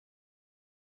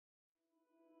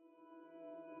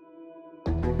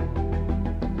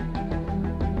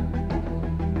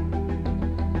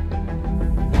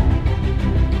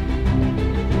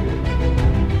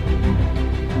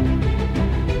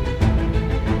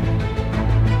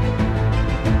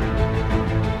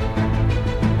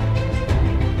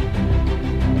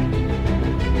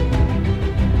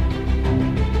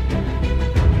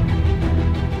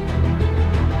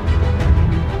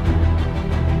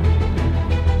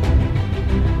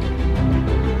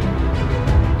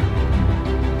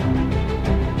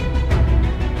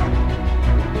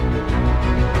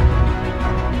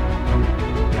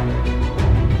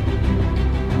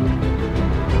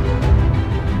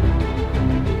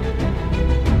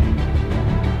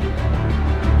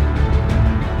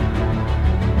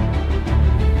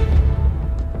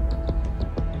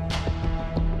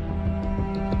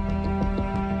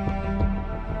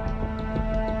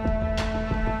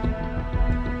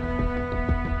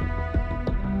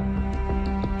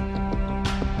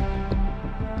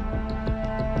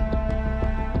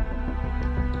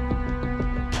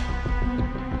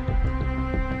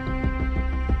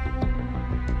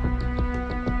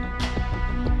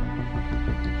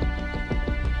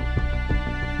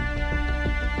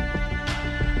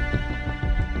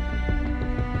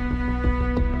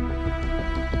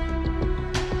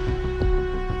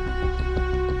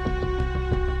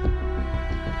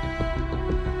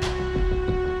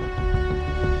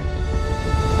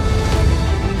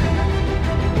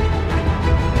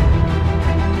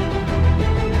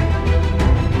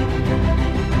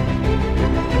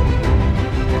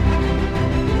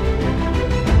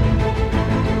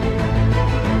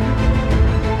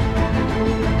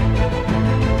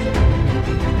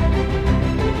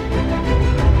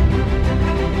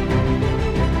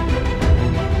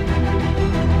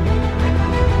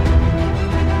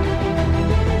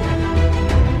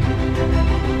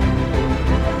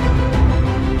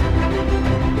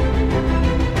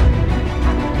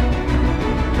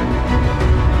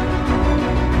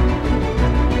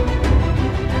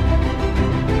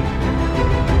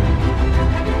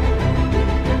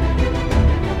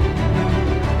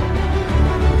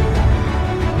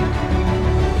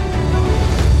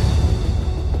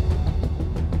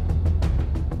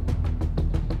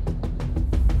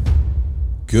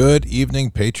Good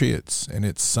evening, Patriots, and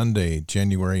it's Sunday,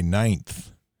 January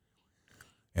 9th,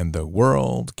 and the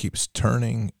world keeps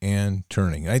turning and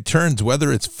turning. It turns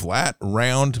whether it's flat,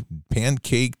 round,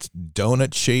 pancaked,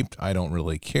 donut-shaped, I don't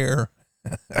really care.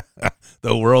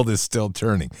 The world is still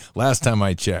turning, last time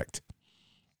I checked.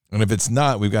 And if it's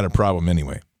not, we've got a problem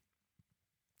anyway.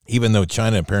 Even though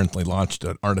China apparently launched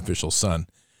an artificial sun,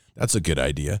 that's a good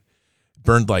idea.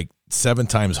 Burned like 7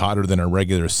 times hotter than our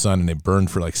regular sun, and it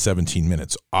burned for like 17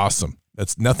 minutes. Awesome.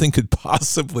 That's nothing could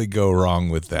possibly go wrong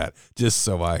with that, just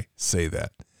so I say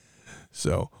that.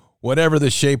 So whatever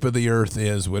the shape of the earth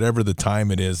is, whatever the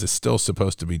time it is, it's still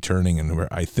supposed to be turning, and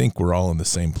I think we're all in the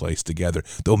same place together,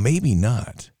 though maybe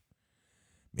not.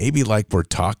 Maybe like we're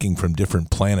talking from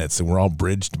different planets and we're all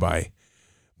bridged by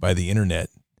the internet,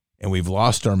 and we've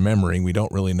lost our memory and we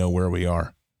don't really know where we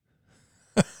are.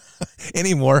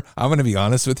 Anymore, I'm going to be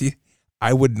honest with you.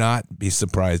 I would not be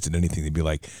surprised at anything. They'd be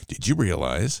like, did you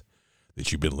realize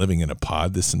that you've been living in a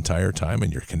pod this entire time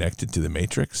and you're connected to the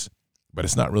Matrix? But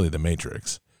it's not really the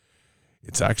Matrix.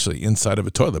 It's actually inside of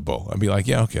a toilet bowl. I'd be like,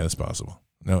 yeah, okay, that's possible.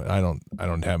 No, I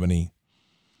don't have any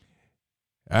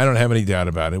doubt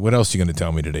about it. What else are you going to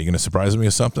tell me today? You going to surprise me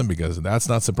with something? Because that's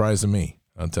not surprising me.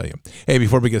 I'll tell you. Hey,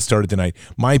 before we get started tonight,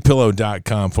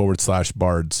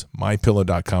 mypillow.com/bards,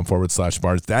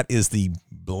 mypillow.com/bards. That is the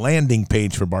landing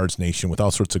page for Bards Nation with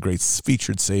all sorts of great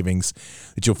featured savings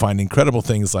that you'll find incredible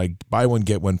things like buy one,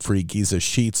 get one free Giza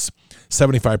sheets,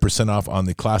 75% off on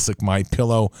the classic My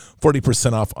Pillow,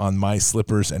 40% off on My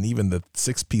Slippers, and even the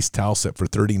 6-piece towel set for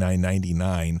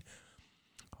 $39.99.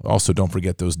 Also, don't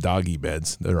forget those doggy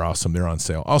beds. They're awesome. They're on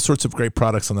sale. All sorts of great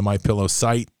products on the My Pillow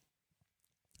site.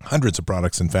 Hundreds of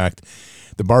products, in fact.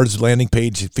 The Bards landing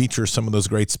page features some of those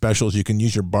great specials. You can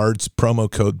use your Bards promo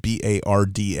code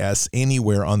BARDS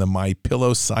anywhere on the My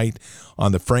Pillow site,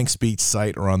 on the Frank's Beach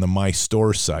site, or on the My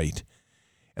Store site.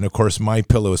 And, of course, My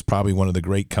Pillow is probably one of the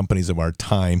great companies of our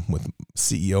time with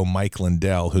CEO Mike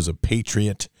Lindell, who's a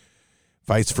patriot,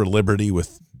 fights for liberty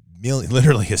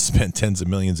literally has spent tens of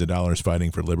millions of dollars fighting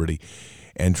for liberty,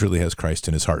 and truly has Christ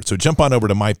in his heart. So jump on over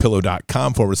to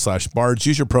mypillow.com/bards.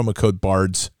 Use your promo code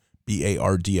BARDS,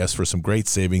 BARDS, for some great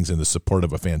savings and the support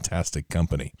of a fantastic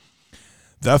company.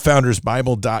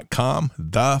 Thefoundersbible.com,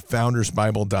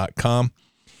 thefoundersbible.com.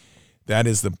 That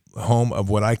is the home of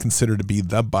what I consider to be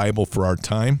the Bible for our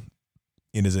time.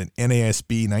 It is an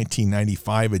NASB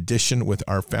 1995 edition with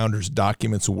our founders'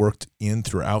 documents worked in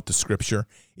throughout the Scripture.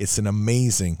 It's an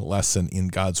amazing lesson in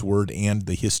God's Word and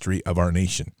the history of our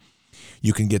nation.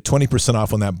 You can get 20%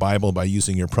 off on that Bible by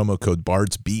using your promo code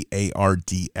BARDS,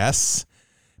 BARDS,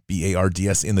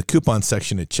 BARDS in the coupon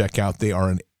section at checkout.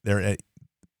 They're a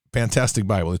fantastic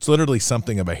Bible. It's literally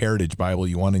something of a heritage Bible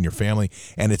you want in your family,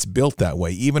 and it's built that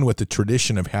way, even with the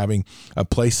tradition of having a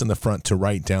place in the front to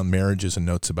write down marriages and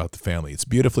notes about the family. It's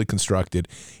beautifully constructed.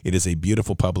 It is a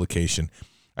beautiful publication.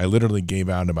 I literally gave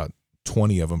out about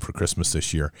 20 of them for Christmas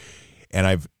this year.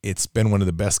 And it's been one of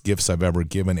the best gifts I've ever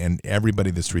given, and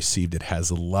everybody that's received it has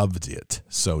loved it.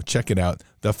 So check it out,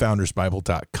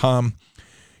 thefoundersbible.com.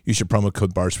 Use your promo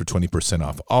code BARDS for 20%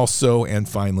 off. Also, and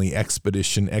finally,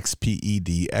 Expedition,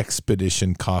 XPED,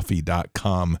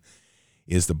 expeditioncoffee.com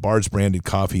is the Bards branded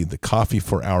coffee, the coffee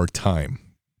for our time.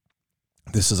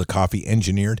 This is a coffee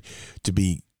engineered to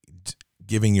be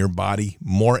giving your body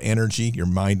more energy, your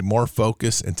mind more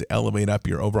focus, and to elevate up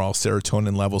your overall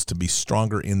serotonin levels to be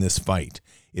stronger in this fight.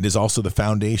 It is also the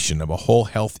foundation of a whole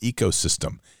health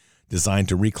ecosystem designed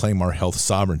to reclaim our health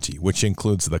sovereignty, which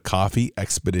includes the coffee,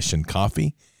 Expedition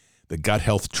Coffee, the Gut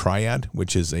Health Triad,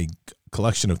 which is a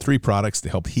collection of 3 products to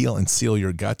help heal and seal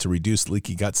your gut to reduce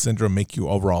leaky gut syndrome, make you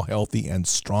overall healthy and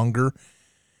stronger.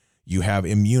 You have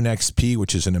Immune XP,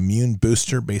 which is an immune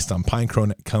booster based on pine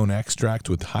cone extract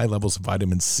with high levels of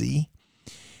vitamin C.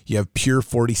 You have Pure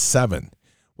 47,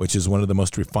 which is one of the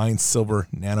most refined silver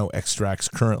nano extracts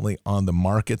currently on the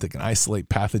market that can isolate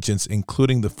pathogens,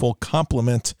 including the full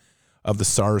complement of the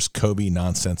SARS-CoV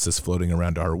nonsense that's floating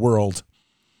around our world.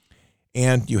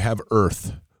 And you have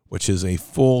Earth, which is a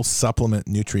full supplement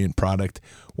nutrient product.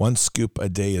 1 scoop a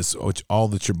day is all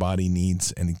that your body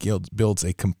needs, and it builds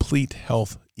a complete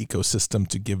health ecosystem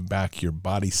to give back your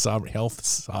body health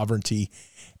sovereignty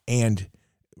and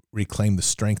reclaim the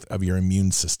strength of your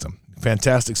immune system.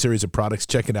 Fantastic series of products.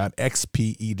 Check it out,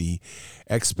 XPED,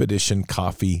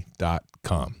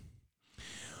 expeditioncoffee.com.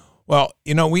 Well,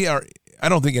 I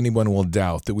don't think anyone will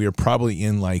doubt that we are probably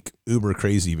in like uber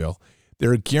crazyville.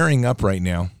 They're gearing up right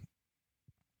now.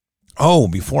 Oh,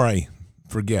 before I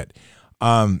forget,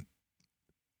 Brighteon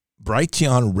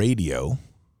Radio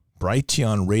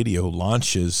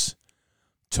launches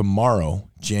tomorrow,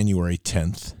 January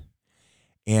 10th.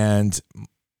 And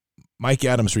Mike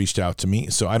Adams reached out to me,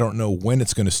 so I don't know when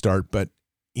it's going to start, but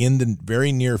in the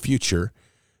very near future,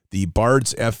 the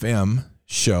Bards FM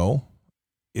show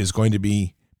is going to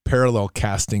be parallel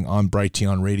casting on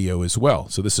Brighteon Radio as well.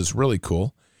 So this is really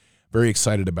cool. Very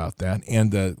excited about that.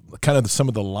 And some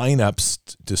of the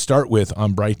lineups to start with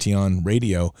on Brighteon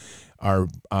Radio are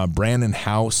Brandon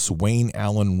House, Wayne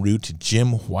Allen Root,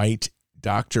 Jim White,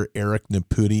 Dr. Eric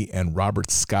Naputi, and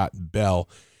Robert Scott Bell.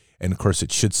 And, of course,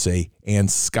 it should say,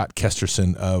 and Scott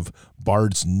Kesterson of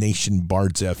Bards Nation,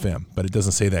 Bards FM. But it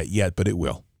doesn't say that yet, but it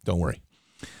will. Don't worry.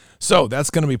 So that's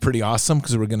going to be pretty awesome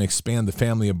because we're going to expand the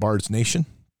family of Bards Nation.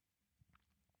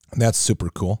 And that's super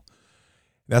cool.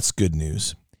 That's good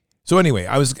news. So anyway,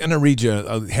 I was going to read you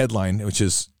a headline, which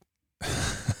is,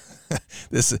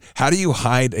 this: how do you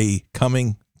hide a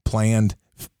coming planned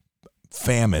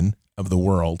famine of the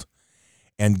world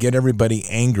and get everybody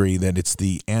angry that it's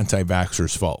the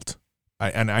anti-vaxxers' fault?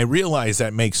 I realize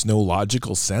that makes no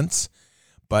logical sense,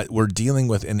 but we're dealing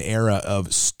with an era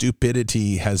of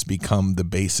stupidity has become the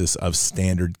basis of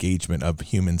standard gaugement of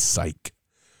human psyche.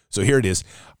 So here it is.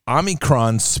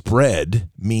 Omicron spread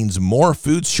means more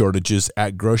food shortages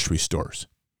at grocery stores.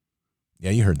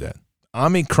 Yeah, you heard that.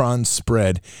 Omicron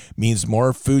spread means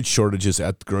more food shortages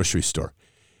at the grocery store.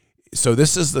 So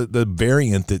this is the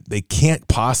variant that they can't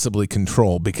possibly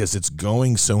control because it's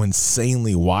going so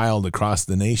insanely wild across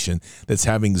the nation that's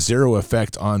having zero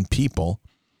effect on people,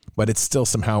 but it's still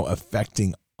somehow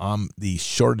affecting the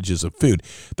shortages of food.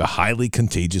 The highly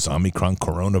contagious Omicron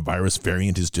coronavirus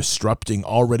variant is disrupting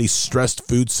already stressed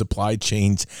food supply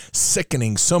chains,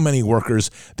 sickening so many workers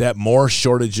that more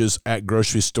shortages at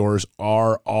grocery stores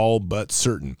are all but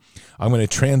certain. I'm going to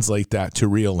translate that to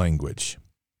real language.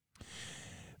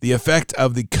 The effect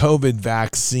of the COVID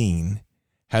vaccine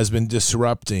has been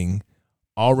disrupting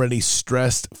already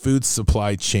stressed food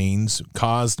supply chains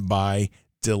caused by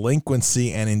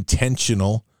delinquency and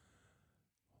intentional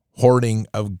hoarding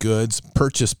of goods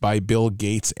purchased by Bill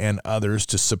Gates and others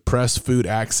to suppress food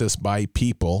access by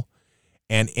people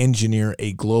and engineer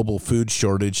a global food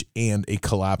shortage and a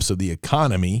collapse of the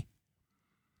economy,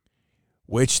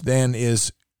 which then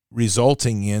is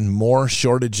resulting in more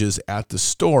shortages at the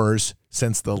stores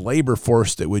since the labor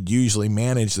force that would usually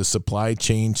manage the supply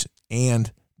chains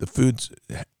and the food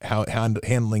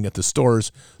handling at the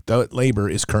stores, the labor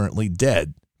is currently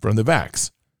dead from the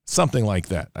vax. Something like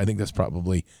that. I think that's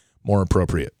probably more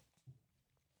appropriate.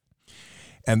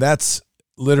 And that's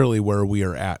literally where we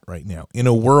are at right now, in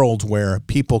a world where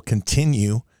people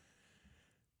continue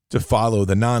to follow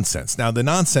the nonsense. Now, the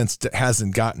nonsense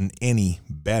hasn't gotten any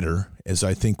better, as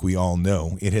I think we all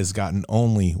know. It has gotten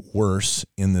only worse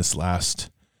in this last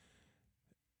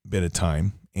bit of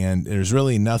time. And there's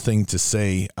really nothing to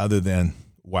say other than,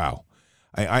 wow.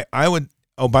 I would,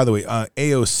 oh, by the way,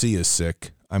 AOC is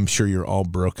sick. I'm sure you're all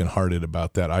brokenhearted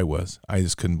about that. I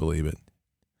just couldn't believe it.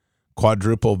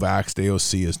 Quadruple vaxxed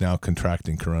AOC is now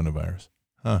contracting coronavirus.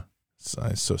 Huh.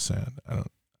 It's so sad.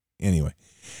 Anyway.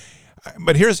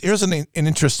 But here's an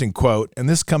interesting quote, and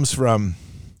this comes from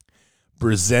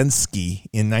Brzezinski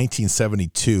in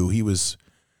 1972.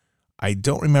 I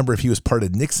don't remember if he was part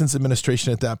of Nixon's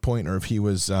administration at that point or if he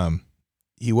was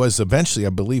eventually, I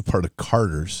believe, part of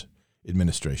Carter's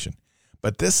administration.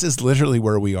 But this is literally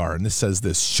where we are. And this says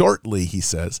this: shortly, he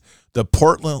says, the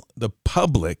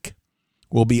public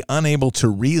will be unable to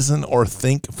reason or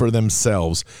think for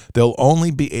themselves. They'll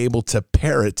only be able to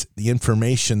parrot the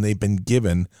information they've been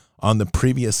given on the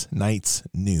previous night's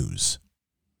news.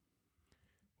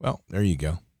 Well, there you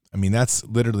go. I mean, that's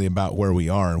literally about where we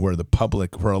are and where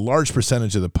a large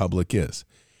percentage of the public is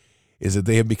that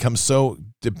they have become so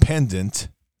dependent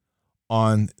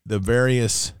on the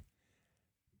various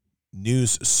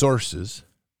news sources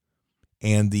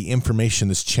and the information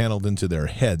that's channeled into their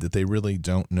head that they really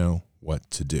don't know what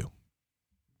to do.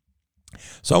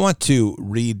 So I want to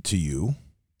read to you.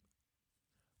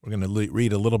 We're going to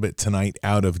read a little bit tonight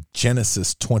out of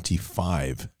Genesis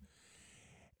 25.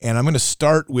 And I'm going to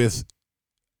start with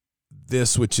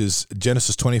this, which is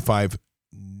Genesis 25,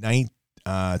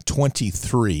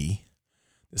 23.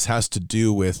 This has to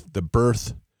do with the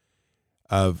birth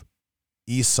of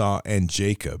Esau and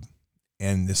Jacob.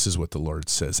 And this is what the Lord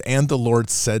says. And the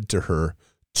Lord said to her,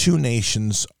 2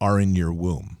 nations are in your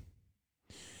womb,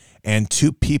 and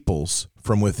 2 peoples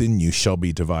from within you shall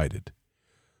be divided.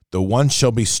 The one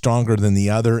shall be stronger than the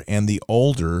other, and the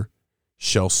older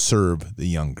shall serve the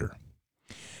younger.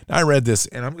 Now, I read this,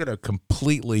 and I'm going to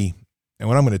completely, and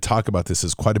what I'm going to talk about this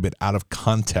is quite a bit out of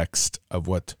context of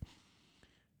what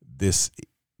this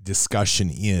discussion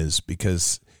is,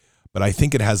 but I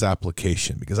think it has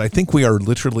application, because I think we are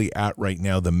literally at right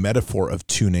now the metaphor of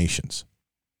 2 nations.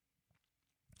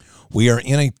 We are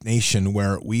in a nation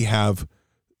where we have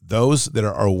those that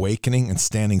are awakening and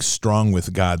standing strong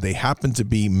with God.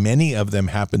 Many of them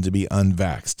happen to be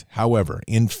unvaxxed. However,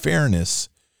 in fairness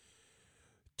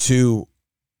to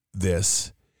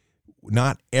this,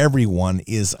 not everyone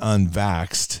is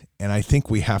unvaxxed, and I think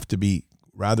we have to be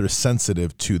rather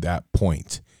sensitive to that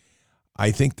point.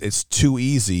 I think it's too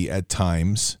easy at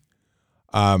times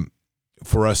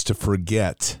for us to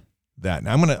forget that.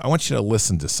 Now, I want you to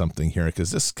listen to something here,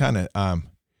 because this kind of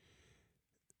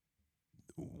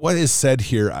what is said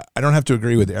here. I don't have to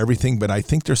agree with everything, but I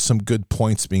think there's some good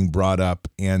points being brought up,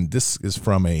 and this is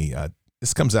from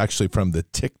this comes actually from the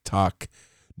TikTok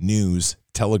News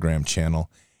Telegram channel,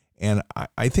 and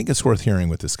I think it's worth hearing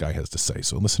what this guy has to say.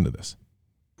 So listen to this.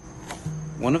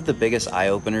 One of the biggest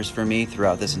eye-openers for me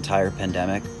throughout this entire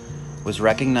pandemic was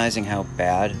recognizing how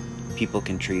bad people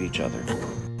can treat each other.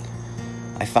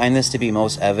 I find this to be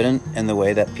most evident in the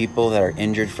way that people that are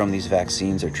injured from these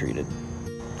vaccines are treated.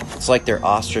 It's like they're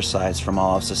ostracized from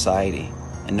all of society,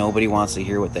 and nobody wants to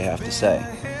hear what they have to say.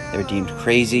 They're deemed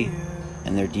crazy,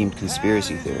 and they're deemed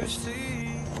conspiracy theorists.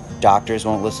 Doctors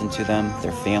won't listen to them,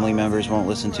 their family members won't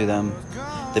listen to them.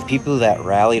 The people that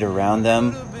rallied around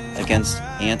them against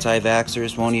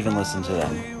anti-vaxxers won't even listen to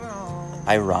them.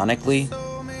 Ironically,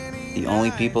 the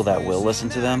only people that will listen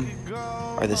to them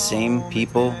are the same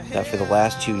people that for the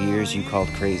last 2 years you called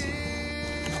crazy.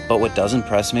 But what does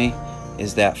impress me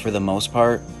is that for the most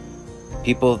part,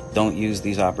 people don't use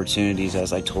these opportunities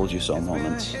as I told you so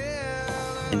moments.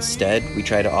 Instead, we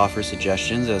try to offer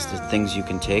suggestions as to things you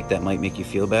can take that might make you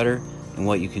feel better and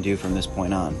what you can do from this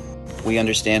point on. We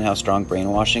understand how strong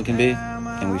brainwashing can be,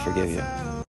 and we forgive you.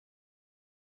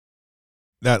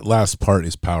 That last part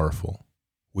is powerful.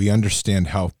 We understand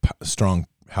how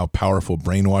powerful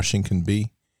brainwashing can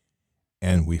be,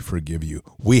 and we forgive you.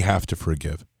 We have to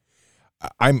forgive.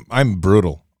 I'm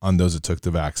brutal on those that took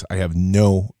the vax.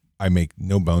 I make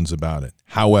no bones about it.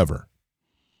 However,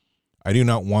 I do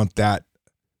not want that.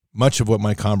 Much of what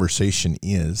my conversation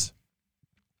is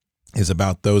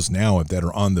about those now that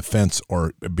are on the fence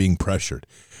or being pressured.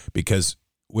 Because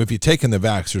if you've taken the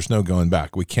vax, there's no going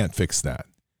back. We can't fix that.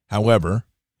 However,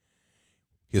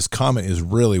 his comment is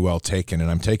really well taken, and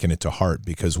I'm taking it to heart,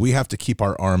 because we have to keep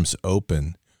our arms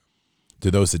open to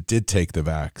those that did take the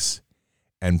vax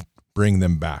and bring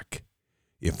them back.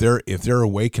 If they're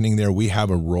awakening there, we have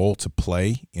a role to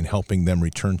play in helping them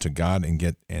return to God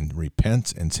and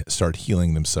repent and start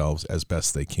healing themselves as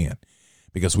best they can,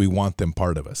 because we want them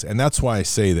part of us. And that's why I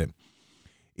say that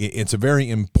it's a very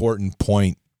important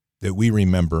point that we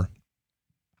remember.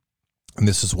 And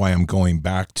this is why I'm going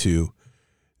back to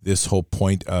this whole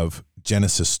point of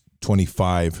Genesis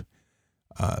 25,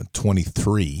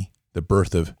 23, the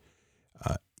birth of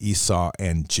Esau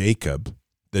and Jacob.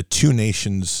 The two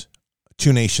nations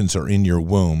are in your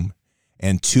womb,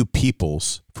 and two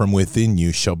peoples from within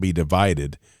you shall be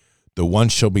divided. The one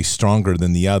shall be stronger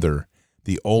than the other.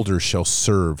 The older shall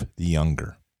serve the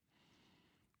younger.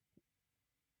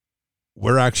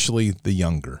 We're actually the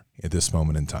younger at this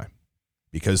moment in time,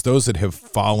 because those that have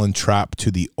fallen trapped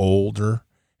to the older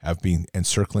have been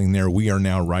encircling there. We are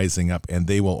now rising up, and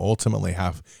they will ultimately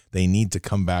they need to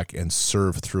come back and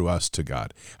serve through us to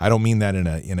God. I don't mean that in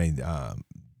a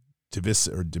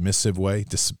dismissive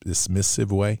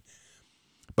way,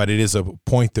 but it is a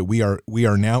point that we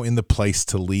are now in the place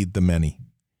to lead the many,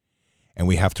 and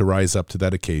we have to rise up to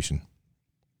that occasion,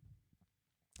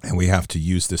 and we have to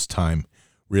use this time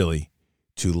really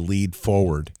to lead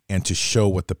forward and to show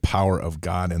what the power of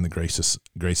God and the graces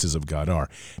of God are.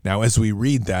 Now, as we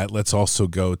read that, let's also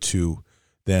go to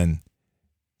then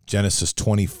Genesis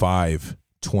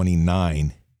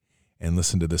 25:29 and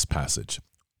listen to this passage.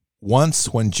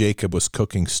 Once when Jacob was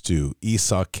cooking stew,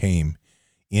 Esau came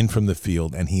in from the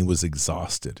field, and he was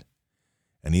exhausted.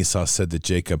 And Esau said to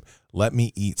Jacob, "Let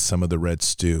me eat some of the red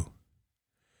stew,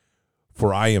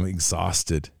 for I am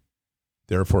exhausted."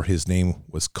 Therefore his name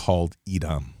was called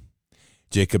Edom.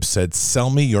 Jacob said, "Sell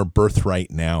me your birthright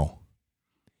now."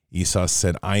 Esau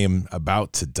said, "I am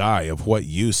about to die. Of what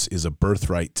use is a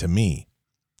birthright to me?"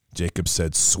 Jacob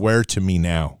said, "Swear to me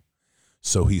now."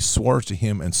 So he swore to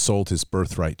him and sold his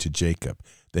birthright to Jacob.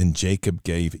 Then Jacob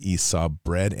gave Esau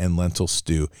bread and lentil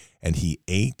stew, and he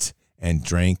ate and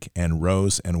drank and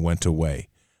rose and went away.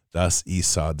 Thus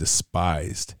Esau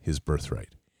despised his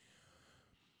birthright.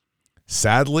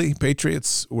 Sadly,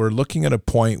 Patriots, we're looking at a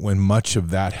point when much of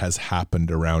that has happened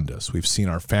around us. We've seen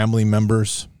our family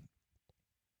members,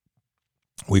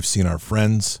 we've seen our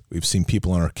friends, we've seen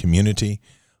people in our community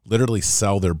literally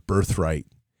sell their birthright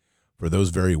for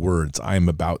those very words, "I am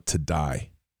about to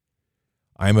die."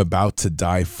 I am about to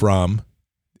die from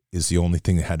is the only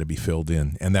thing that had to be filled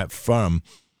in. And that from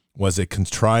was a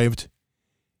contrived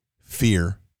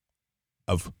fear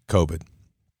of COVID.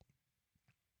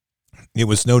 It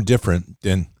was no different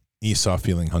than Esau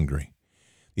feeling hungry.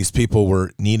 These people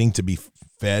were needing to be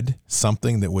fed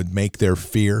something that would make their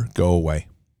fear go away.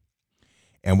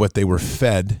 And what they were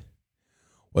fed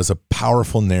was a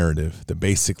powerful narrative that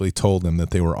basically told them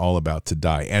that they were all about to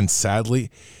die. And sadly,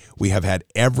 we have had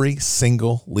every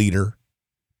single leader,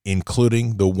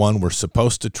 including the one we're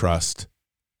supposed to trust,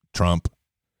 Trump,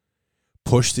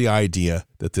 push the idea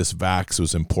that this vax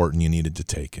was important, you needed to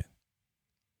take it.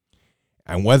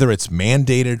 And whether it's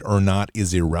mandated or not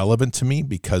is irrelevant to me,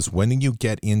 because when you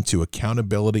get into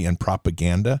accountability and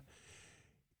propaganda,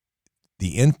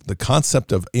 the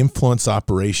concept of influence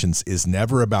operations is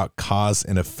never about cause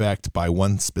and effect by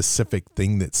one specific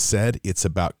thing that's said. It's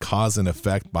about cause and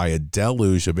effect by a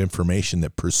deluge of information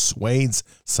that persuades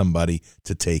somebody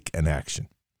to take an action.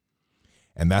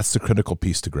 And that's the critical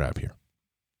piece to grab here.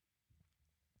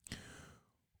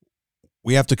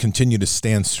 We have to continue to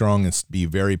stand strong and be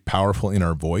very powerful in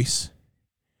our voice.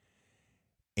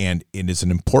 And it is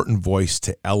an important voice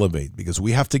to elevate, because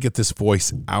we have to get this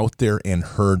voice out there and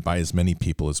heard by as many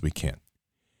people as we can.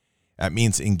 That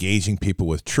means engaging people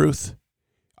with truth,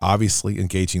 obviously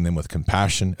engaging them with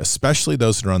compassion, especially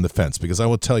those that are on the fence. Because I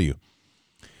will tell you,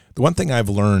 the one thing I've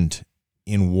learned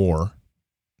in war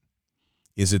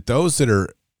is that those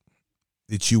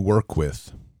that you work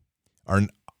with are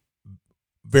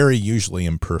very usually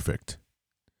imperfect.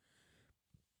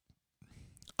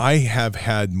 I have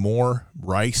had more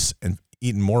rice and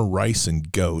eaten more rice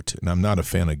and goat, and I'm not a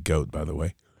fan of goat, by the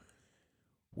way,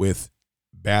 with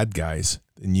bad guys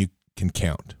than you can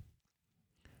count.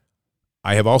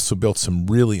 I have also built some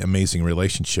really amazing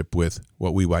relationship with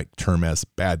what we might term as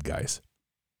bad guys.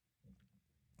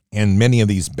 And many of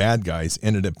these bad guys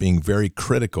ended up being very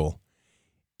critical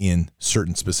in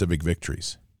certain specific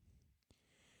victories.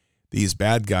 These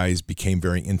bad guys became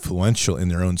very influential in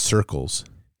their own circles.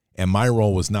 And my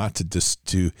role was not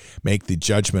to make the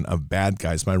judgment of bad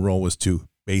guys. My role was to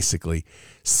basically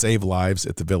save lives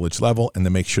at the village level and to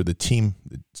make sure the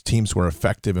teams were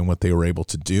effective in what they were able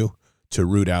to do to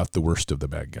root out the worst of the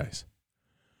bad guys.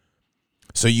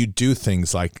 So you do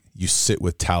things like you sit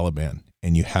with Taliban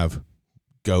and you have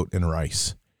goat and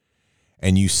rice,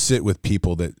 and you sit with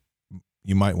people that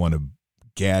you might want to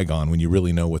gag on when you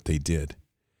really know what they did.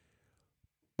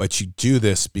 But you do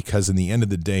this because in the end of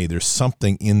the day, there's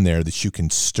something in there that you can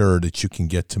stir, that you can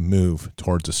get to move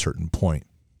towards a certain point.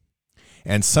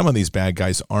 And some of these bad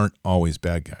guys aren't always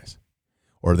bad guys,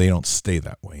 or they don't stay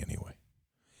that way anyway.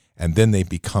 And then they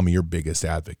become your biggest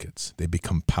advocates. They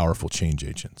become powerful change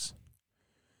agents.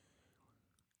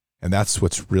 And that's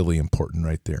what's really important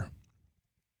right there.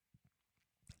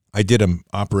 I did an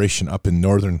operation up in the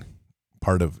northern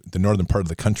part of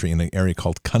the country in an area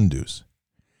called Kunduz.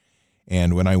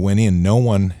 And when I went in, no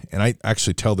one, and I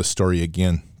actually tell the story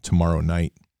again tomorrow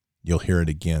night. You'll hear it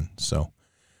again. So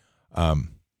you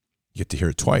get to hear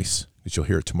it twice, because you'll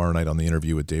hear it tomorrow night on the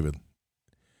interview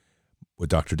with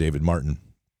Dr. David Martin.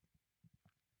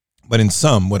 But in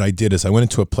sum, what I did is I went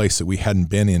into a place that we hadn't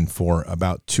been in for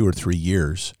about 2 or 3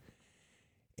 years.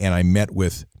 And I met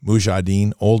with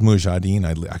Mujahideen, old Mujahideen.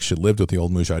 I actually lived with the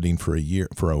old Mujahideen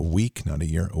for a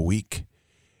week.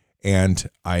 And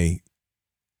I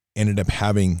ended up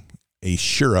having a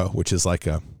shura, which is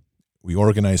we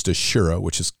organized a shura,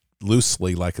 which is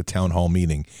loosely like a town hall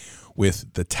meeting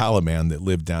with the Taliban that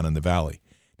lived down in the valley.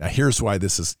 Now, here's why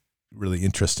this is really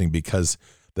interesting, because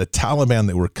the Taliban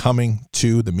that were coming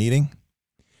to the meeting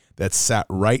that sat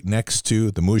right next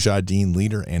to the Mujahideen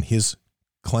leader and his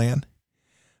clan,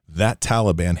 that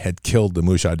Taliban had killed the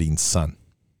Mujahideen's son.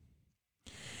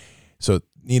 So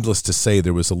needless to say,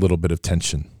 there was a little bit of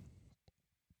tension.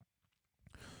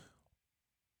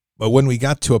 But when we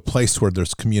got to a place where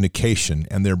there's communication,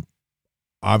 and they're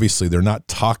not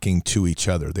talking to each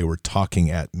other, they were talking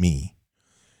at me,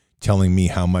 telling me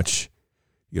how much,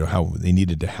 how they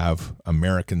needed to have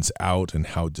Americans out and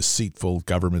how deceitful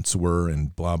governments were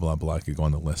and blah, blah, blah. I could go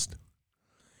on the list.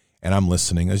 And I'm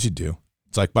listening, as you do.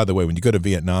 It's like, by the way, when you go to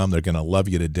Vietnam, they're going to love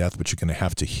you to death, but you're going to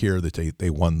have to hear that they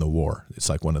won the war. It's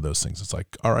like one of those things. It's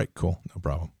like, all right, cool, no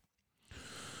problem.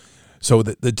 So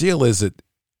the deal is that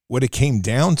what it came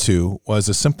down to was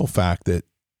a simple fact that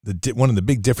one of the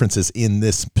big differences in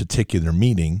this particular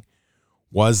meeting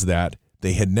was that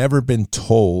they had never been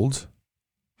told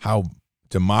how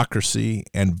democracy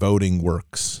and voting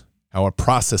works, how a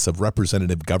process of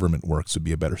representative government works would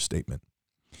be a better statement.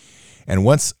 And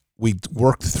once we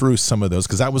worked through some of those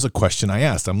because that was a question I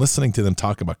asked. I'm listening to them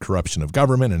talk about corruption of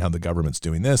government and how the government's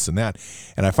doing this and that.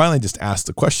 And I finally just asked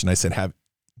the question. I said,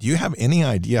 do you have any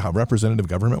idea how representative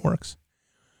government works?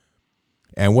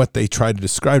 And what they tried to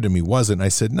describe to me wasn't. I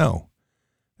said, no,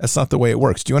 that's not the way it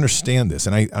works. Do you understand this?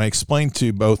 And I explained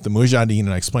to both the Mujahideen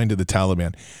and I explained to the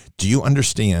Taliban, do you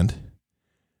understand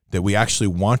that we actually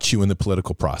want you in the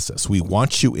political process? We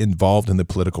want you involved in the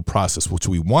political process. What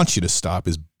we want you to stop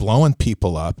is blowing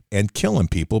people up and killing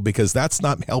people because that's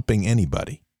not helping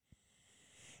anybody.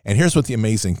 And here's what the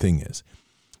amazing thing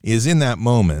is in that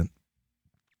moment,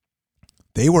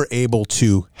 they were able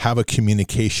to have a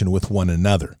communication with one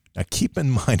another. Now, keep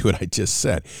in mind what I just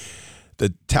said.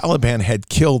 The Taliban had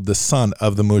killed the son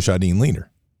of the Mujahideen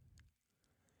leader.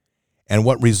 And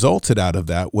what resulted out of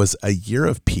that was a year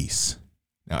of peace.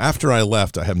 Now, after I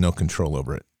left, I have no control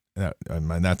over it.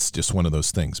 And that's just one of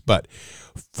those things. But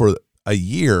for a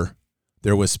year,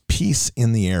 there was peace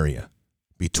in the area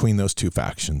between those two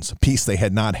factions, peace they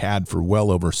had not had for well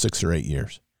over 6 or 8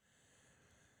 years.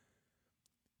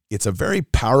 It's a very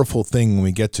powerful thing when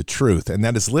we get to truth, and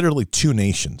that is literally two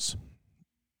nations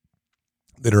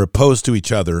that are opposed to each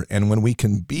other. And when we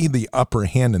can be the upper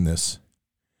hand in this,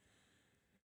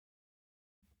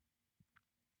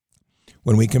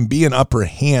 when we can be an upper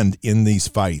hand in these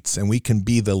fights and we can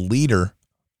be the leader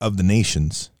of the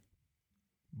nations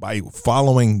by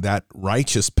following that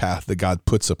righteous path that God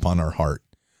puts upon our heart,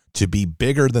 to be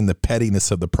bigger than the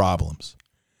pettiness of the problems,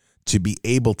 to be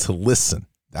able to listen.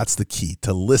 That's the key,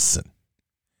 to listen.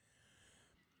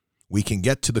 We can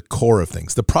get to the core of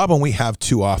things. The problem we have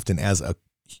too often as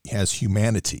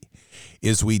humanity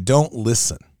is we don't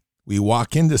listen. We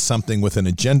walk into something with an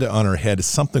agenda on our head,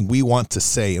 something we want to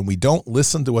say, and we don't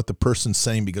listen to what the person's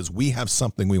saying because we have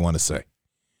something we want to say.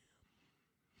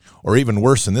 Or even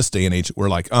worse, in this day and age, we're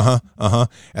like,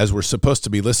 as we're supposed to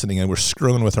be listening, and we're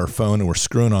screwing with our phone, and we're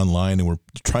screwing online, and we're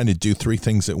trying to do 3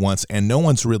 things at once, and no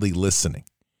one's really listening.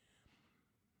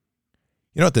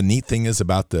 You know what the neat thing is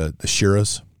about the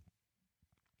shuras?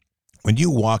 When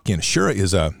you walk in, shura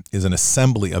is an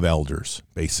assembly of elders,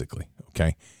 basically,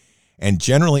 okay? And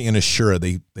generally in a shura,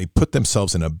 they put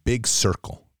themselves in a big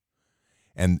circle.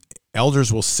 And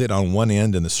elders will sit on one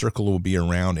end, and the circle will be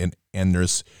around, and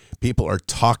there's people are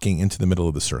talking into the middle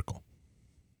of the circle.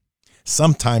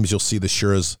 Sometimes you'll see the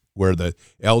shuras where the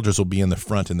elders will be in the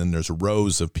front, and then there's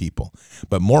rows of people.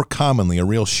 But more commonly, a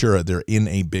real shura, they're in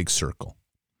a big circle.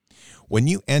 When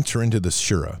you enter into the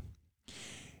shura,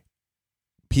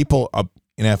 people up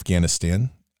in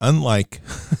Afghanistan, unlike,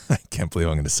 I can't believe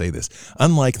I'm going to say this,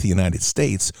 unlike the United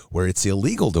States, where it's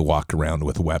illegal to walk around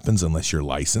with weapons unless you're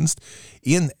licensed,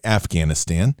 in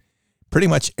Afghanistan, pretty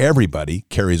much everybody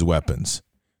carries weapons.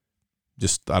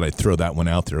 Just thought I'd throw that one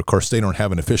out there. Of course, they don't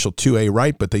have an official 2A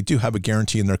right, but they do have a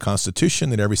guarantee in their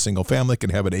constitution that every single family can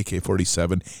have an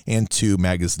AK-47 and 2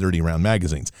 30-round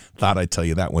magazines. Thought I'd tell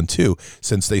you that one too,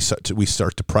 since we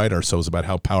start to pride ourselves about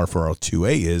how powerful our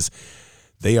 2A is.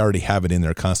 They already have it in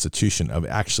their constitution of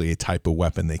actually a type of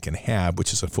weapon they can have,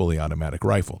 which is a fully automatic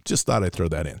rifle. Just thought I'd throw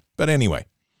that in. But anyway,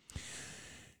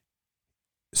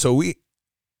 so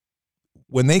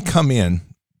when they come in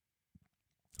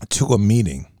to a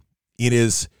meeting, it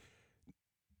is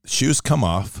shoes come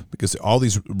off because all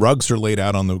these rugs are laid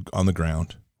out on the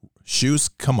ground. Shoes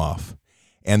come off,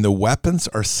 and the weapons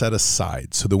are set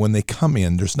aside so that when they come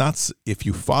in, there's not. If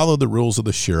you follow the rules of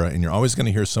the shura, and you're always going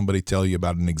to hear somebody tell you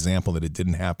about an example that it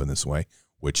didn't happen this way,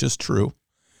 which is true.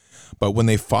 But when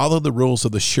they follow the rules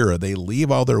of the shura, they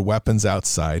leave all their weapons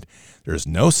outside. There's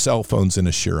no cell phones in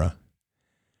a shura.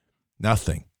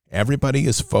 Nothing. Everybody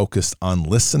is focused on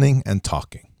listening and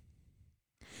talking.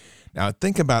 Now,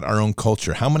 think about our own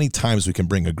culture, how many times we can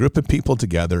bring a group of people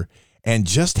together and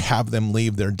just have them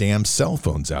leave their damn cell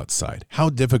phones outside. How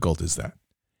difficult is that?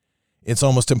 It's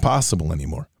almost impossible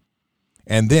anymore.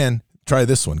 And then try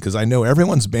this one, because I know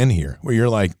everyone's been here, where you're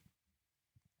like,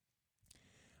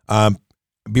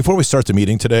 before we start the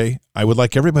meeting today, I would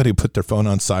like everybody to put their phone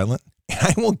on silent. And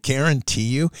I will guarantee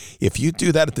you, if you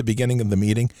do that at the beginning of the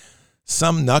meeting,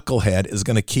 some knucklehead is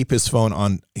going to keep his phone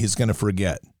on. He's going to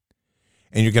forget.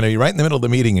 And you're going to be right in the middle of the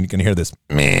meeting, and you're going to hear this,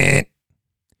 meh,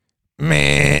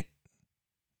 meh,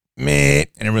 meh,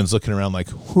 and everyone's looking around like,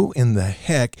 who in the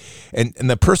heck? And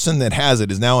the person that has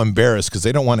it is now embarrassed because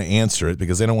they don't want to answer it,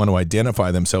 because they don't want to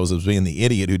identify themselves as being the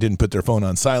idiot who didn't put their phone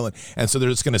on silent. And so they're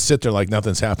just going to sit there like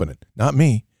nothing's happening. Not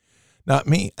me,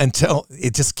 until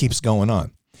it just keeps going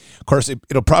on. Of course,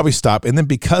 it'll probably stop. And then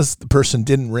because the person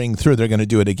didn't ring through, they're going to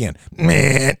do it again.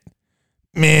 Meh.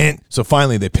 Man, so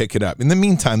finally they pick it up. In the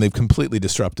meantime, they've completely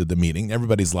disrupted the meeting.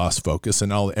 Everybody's lost focus,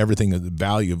 and everything of the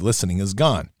value of listening is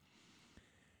gone.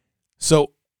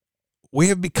 So we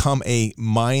have become a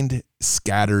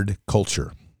mind-scattered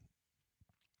culture.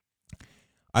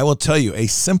 I will tell you, a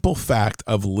simple fact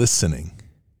of listening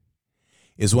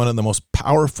is one of the most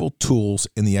powerful tools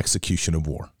in the execution of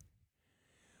war.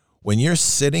 When you're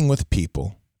sitting with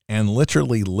people and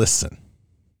literally listen,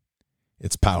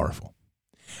 it's powerful.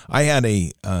 I had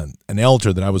an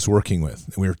elder that I was working with,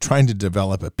 and we were trying to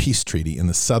develop a peace treaty in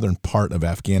the southern part of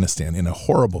Afghanistan in a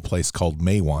horrible place called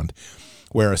Maywand,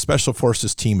 where a special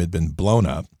forces team had been blown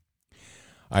up.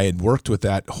 I had worked with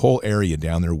that whole area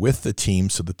down there with the team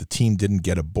so that the team didn't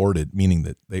get aborted, meaning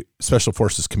that Special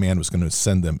Forces Command was going to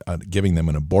send them, giving them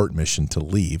an abort mission to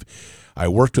leave. I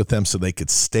worked with them so they could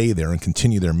stay there and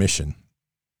continue their mission.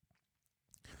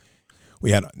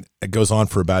 It goes on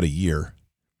for about a year.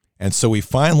 And so we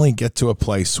finally get to a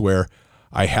place where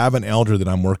I have an elder that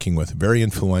I'm working with, very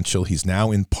influential. He's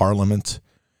now in Parliament.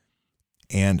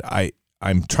 And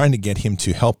I'm trying to get him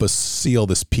to help us seal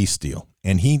this peace deal.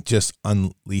 And he just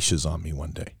unleashes on me one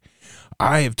day.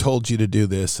 I have told you to do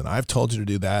this, and I've told you to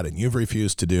do that, and you've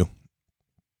refused to do.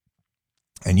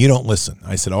 And you don't listen.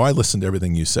 I said, I listened to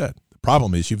everything you said. The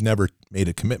problem is you've never made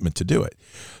a commitment to do it.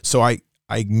 So I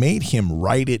made him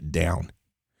write it down.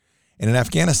 And in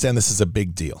Afghanistan, this is a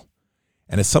big deal.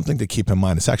 And it's something to keep in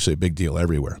mind. It's actually a big deal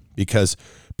everywhere because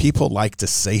people like to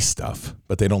say stuff,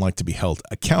 but they don't like to be held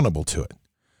accountable to it.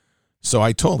 So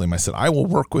I told him, I said, I will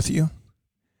work with you,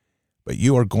 but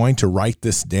you are going to write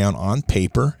this down on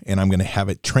paper, and I'm going to have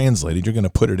it translated. You're going to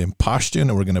put it in Pashtun,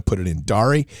 and we're going to put it in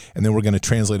Dari, and then we're going to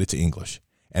translate it to English.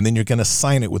 And then you're going to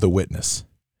sign it with a witness.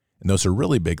 And those are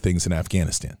really big things in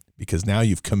Afghanistan because now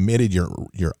you've committed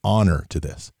your honor to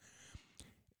this.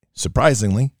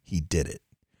 Surprisingly, he did it.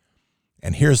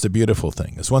 And here's the beautiful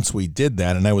thing, is once we did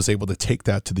that, and I was able to take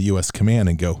that to the U.S. Command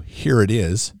and go, here it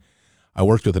is. I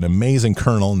worked with an amazing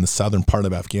colonel in the southern part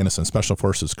of Afghanistan, Special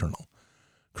Forces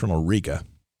Colonel Riga,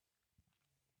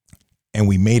 and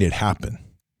we made it happen.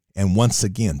 And once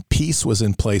again, peace was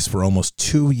in place for almost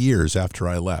 2 years after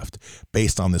I left,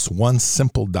 based on this one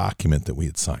simple document that we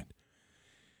had signed.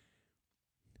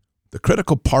 The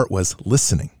critical part was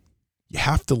listening. You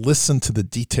have to listen to the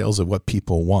details of what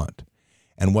people want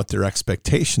and what their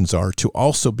expectations are to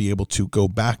also be able to go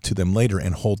back to them later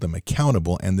and hold them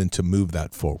accountable and then to move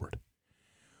that forward.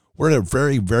 We're at a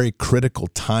very, very critical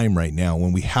time right now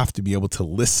when we have to be able to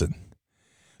listen.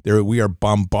 We are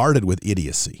bombarded with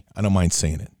idiocy. I don't mind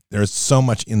saying it. There's so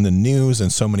much in the news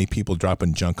and so many people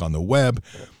dropping junk on the web.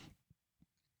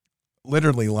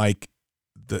 Literally, like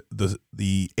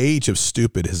the age of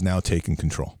stupid has now taken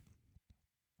control.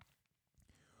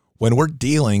 When we're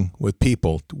dealing with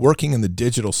people, working in the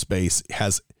digital space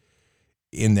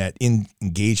in that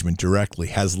engagement directly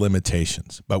has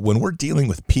limitations. But when we're dealing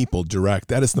with people direct,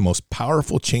 that is the most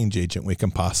powerful change agent we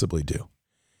can possibly do.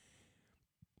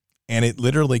 And it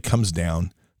literally comes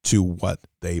down to what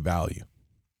they value.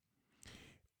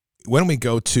 When we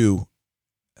go to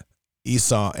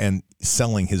Esau and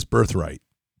selling his birthright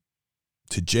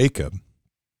to Jacob,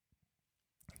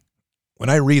 when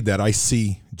I read that, I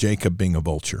see Jacob being a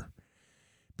vulture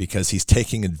because he's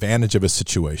taking advantage of a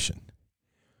situation.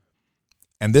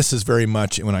 And this is very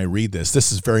much, when I read this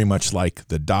is very much like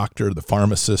the doctor, the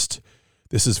pharmacist.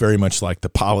 This is very much like the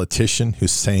politician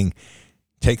who's saying,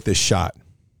 take this shot.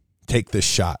 Take this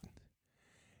shot.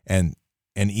 And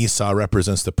Esau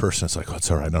represents the person that's like, oh,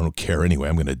 it's all right, I don't care anyway,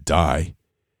 I'm going to die.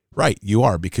 Right, you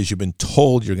are, because you've been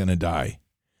told you're going to die.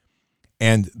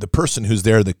 And the person who's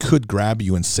there that could grab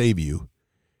you and save you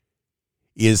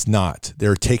is not.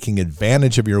 They're taking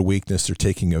advantage of your weakness. They're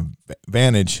taking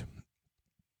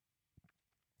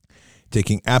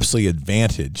absolutely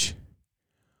advantage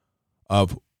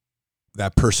of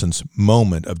that person's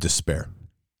moment of despair.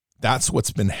 That's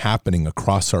what's been happening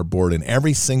across our board in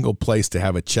every single place to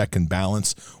have a check and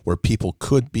balance where people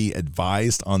could be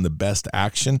advised on the best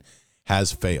action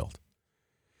has failed.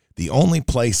 The only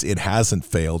place it hasn't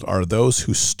failed are those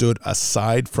who stood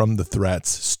aside from the threats,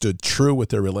 stood true with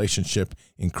their relationship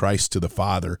in Christ to the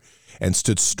Father, and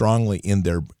stood strongly in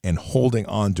their and holding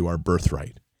on to our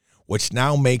birthright, which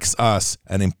now makes us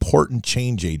an important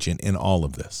change agent in all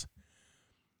of this.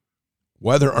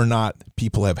 Whether or not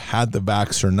people have had the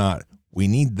vax or not, we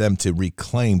need them to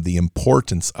reclaim the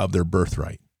importance of their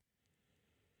birthright.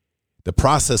 The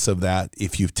process of that,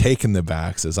 if you've taken the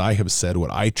vax, as I have said,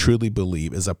 what I truly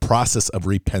believe is a process of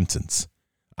repentance.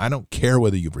 I don't care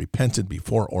whether you've repented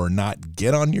before or not.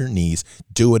 Get on your knees,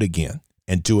 do it again,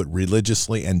 and do it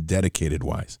religiously and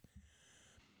dedicated-wise.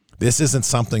 This isn't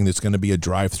something that's going to be a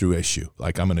drive-through issue.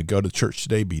 Like, I'm going to go to church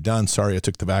today, be done. Sorry, I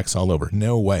took the vax, all over.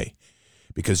 No way.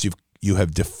 Because you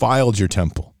have defiled your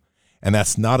temple. And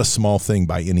that's not a small thing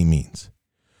by any means.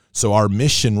 So our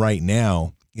mission right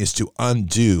now is to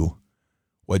undo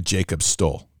what Jacob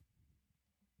stole.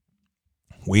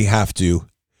 We have to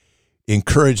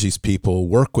encourage these people,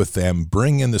 work with them,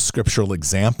 bring in the scriptural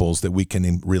examples that we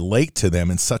can relate to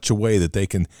them in such a way that they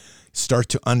can start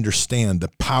to understand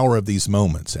the power of these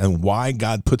moments and why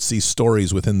God puts these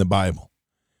stories within the Bible.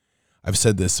 I've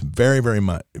said this very,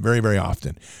 very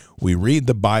often. We read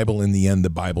the Bible. In the end,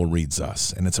 the Bible reads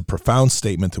us. And it's a profound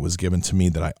statement that was given to me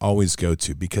that I always go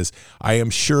to, because I am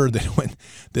sure that when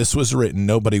this was written,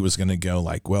 nobody was going to go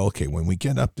like, well, okay, when we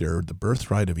get up there, the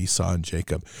birthright of Esau and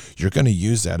Jacob, you're going to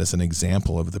use that as an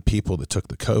example of the people that took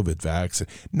the COVID vaccine.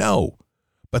 No,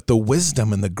 but the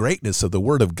wisdom and the greatness of the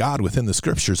Word of God within the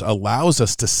Scriptures allows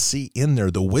us to see in there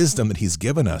the wisdom that He's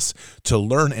given us to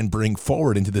learn and bring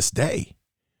forward into this day.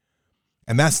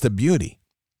 And that's the beauty.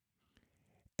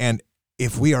 And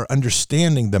if we are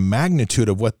understanding the magnitude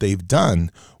of what they've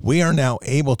done, we are now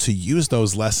able to use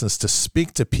those lessons to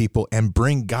speak to people and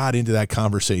bring God into that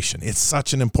conversation. It's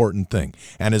such an important thing.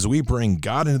 And as we bring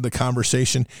God into the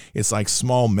conversation, it's like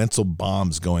small mental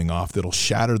bombs going off that'll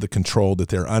shatter the control that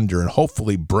they're under and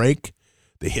hopefully break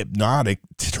the hypnotic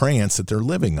trance that they're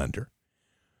living under.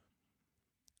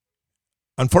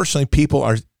 Unfortunately,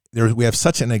 we have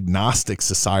such an agnostic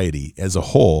society as a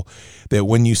whole that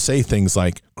when you say things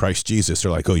like Christ Jesus,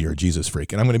 they're like, oh, you're a Jesus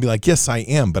freak. And I'm going to be like, yes, I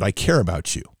am, but I care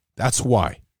about you. That's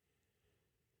why.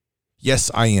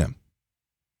 Yes, I am.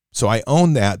 So I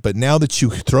own that, but now that you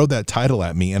throw that title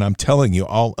at me and I'm telling you,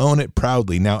 I'll own it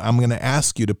proudly. Now I'm going to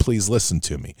ask you to please listen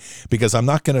to me, because I'm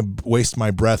not going to waste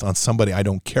my breath on somebody I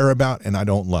don't care about and I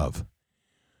don't love.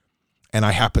 And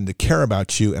I happen to care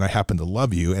about you and I happen to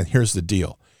love you. And here's the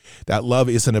deal. That love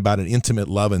isn't about an intimate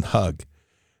love and hug.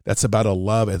 That's about a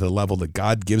love at the level that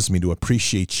God gives me to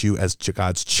appreciate you as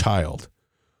God's child.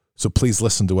 So please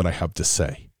listen to what I have to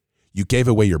say. You gave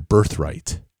away your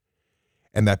birthright,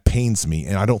 and that pains me,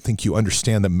 and I don't think you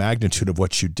understand the magnitude of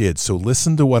what you did. So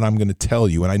listen to what I'm going to tell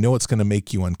you, and I know it's going to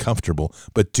make you uncomfortable,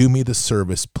 but do me the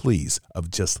service, please,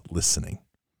 of just listening.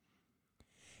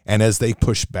 And as they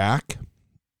push back,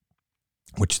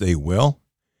 which they will,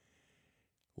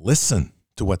 listen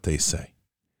to what they say.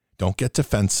 Don't get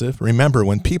defensive. Remember,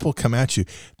 when people come at you,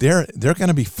 they're going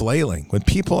to be flailing. When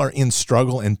people are in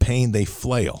struggle and pain, they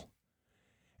flail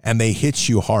and they hit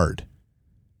you hard.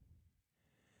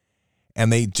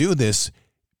 And they do this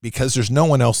because there's no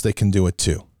one else they can do it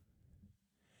to.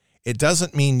 It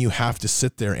doesn't mean you have to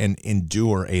sit there and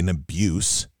endure an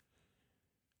abuse,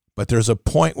 but there's a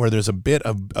point where there's a bit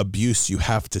of abuse you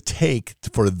have to take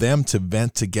for them to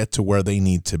vent to get to where they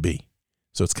need to be.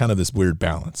 So it's kind of this weird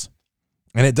balance.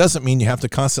 And it doesn't mean you have to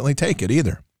constantly take it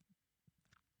either.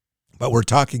 But we're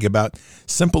talking about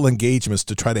simple engagements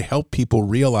to try to help people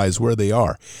realize where they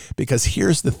are. Because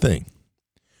here's the thing.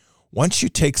 Once you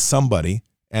take somebody,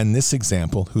 and this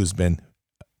example, who's been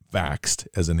vaxxed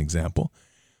as an example,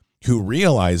 who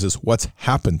realizes what's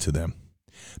happened to them,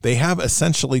 they have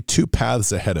essentially two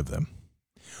paths ahead of them.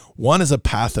 One is a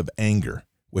path of anger,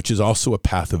 which is also a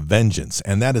path of vengeance,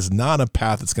 and that is not a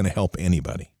path that's going to help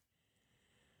anybody.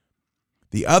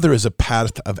 The other is a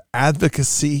path of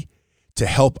advocacy to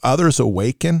help others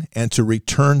awaken and to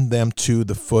return them to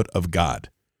the foot of God.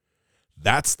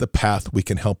 That's the path we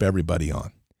can help everybody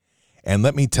on. And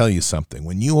let me tell you something.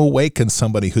 When you awaken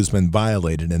somebody who's been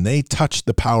violated and they touch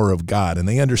the power of God and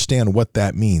they understand what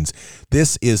that means,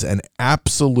 this is an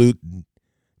absolute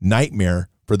nightmare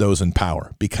for those in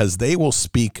power, because they will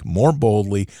speak more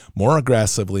boldly, more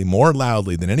aggressively, more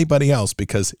loudly than anybody else,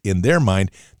 because in their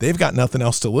mind, they've got nothing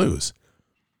else to lose.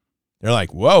 They're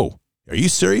like, whoa, are you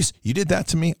serious? You did that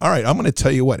to me? All right, I'm going to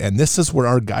tell you what. And this is where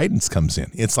our guidance comes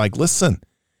in. It's like, listen,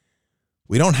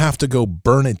 we don't have to go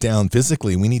burn it down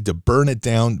physically. We need to burn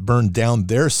down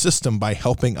their system by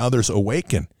helping others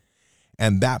awaken.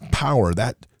 And that power,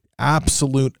 that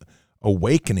absolute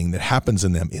awakening that happens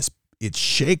in them, it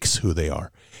shakes who they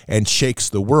are and shakes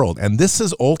the world. And this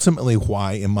is ultimately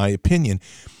why, in my opinion,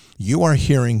 you are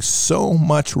hearing so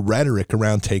much rhetoric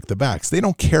around take the vax. They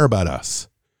don't care about us.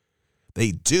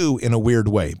 They do in a weird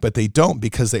way, but they don't,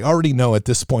 because they already know at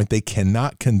this point they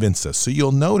cannot convince us. So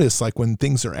you'll notice, like, when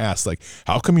things are asked, like,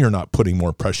 how come you're not putting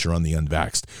more pressure on the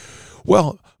unvaxxed?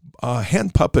 Well,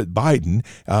 hand puppet Biden,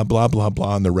 blah, blah,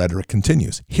 blah, and the rhetoric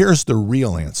continues. Here's the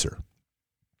real answer.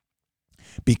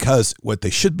 Because what they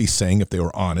should be saying, if they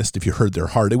were honest, if you heard their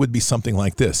heart, it would be something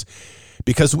like this.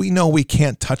 Because we know we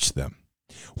can't touch them.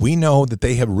 We know that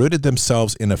they have rooted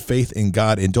themselves in a faith in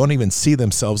God and don't even see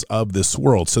themselves of this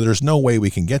world. So there's no way we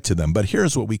can get to them. But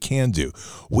here's what we can do.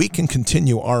 We can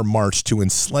continue our march to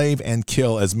enslave and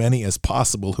kill as many as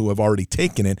possible who have already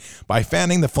taken it by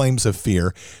fanning the flames of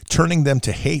fear, turning them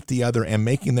to hate the other, and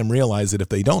making them realize that if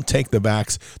they don't take the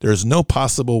vax, there's no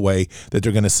possible way that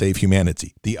they're going to save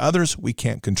humanity. The others we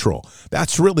can't control.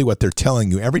 That's really what they're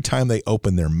telling you every time they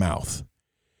open their mouth.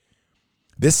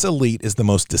 This elite is the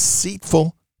most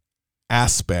deceitful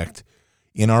aspect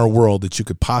in our world that you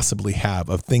could possibly have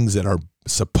of things that are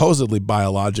supposedly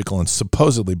biological and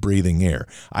supposedly breathing air.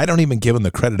 I don't even give them the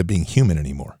credit of being human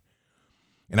anymore.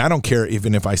 And I don't care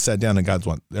even if I sat down and God's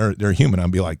one, they're human.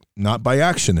 I'd be like, not by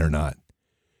action, they're not.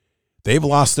 They've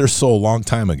lost their soul a long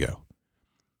time ago.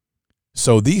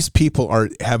 So these people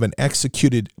have an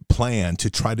executed plan to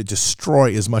try to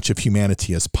destroy as much of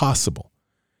humanity as possible.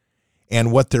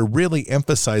 And what they're really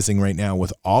emphasizing right now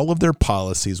with all of their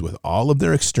policies, with all of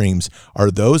their extremes,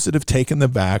 are those that have taken the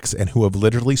vax and who have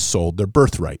literally sold their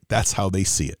birthright. That's how they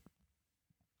see it.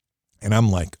 And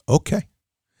I'm like, okay,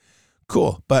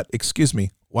 cool. But excuse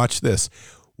me, watch this.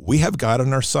 We have God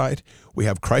on our side. We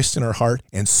have Christ in our heart,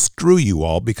 and screw you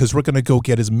all, because we're going to go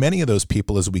get as many of those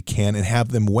people as we can and have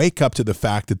them wake up to the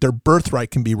fact that their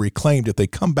birthright can be reclaimed if they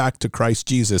come back to Christ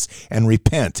Jesus and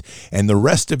repent. And the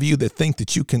rest of you that think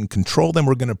that you can control them,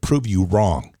 we're going to prove you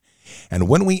wrong. And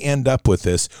when we end up with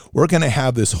this, we're going to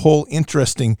have this whole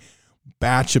interesting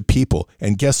batch of people.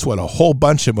 And guess what? A whole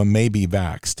bunch of them may be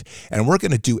vaxxed. And we're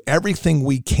going to do everything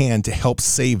we can to help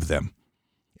save them.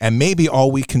 And maybe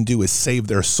all we can do is save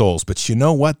their souls. But you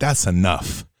know what? That's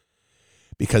enough.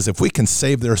 Because if we can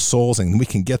save their souls and we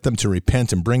can get them to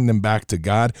repent and bring them back to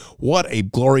God, what a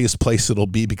glorious place it'll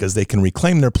be, because they can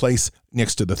reclaim their place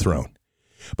next to the throne.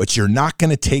 But you're not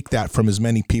going to take that from as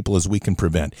many people as we can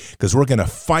prevent, because we're going to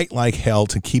fight like hell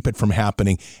to keep it from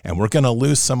happening, and we're going to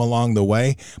lose some along the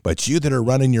way. But you that are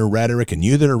running your rhetoric and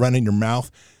you that are running your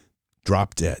mouth,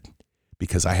 drop dead.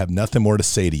 Because I have nothing more to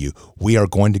say to you. We are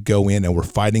going to go in and we're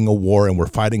fighting a war, and we're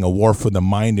fighting a war for the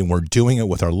mind, and we're doing it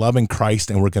with our love in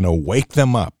Christ, and we're going to wake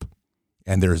them up,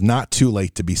 and there's not too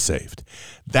late to be saved.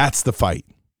 That's the fight.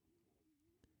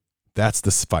 That's the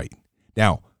fight.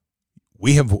 Now,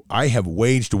 I have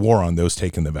waged war on those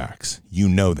taking the vax. You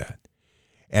know that.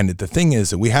 And the thing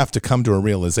is that we have to come to a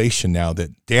realization now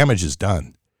that damage is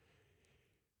done.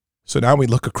 So now we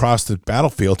look across the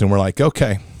battlefield and we're like,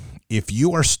 okay, if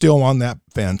you are still on that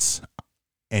fence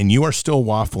and you are still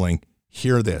waffling,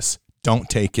 hear this. Don't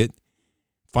take it.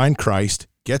 Find Christ.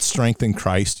 Get strength in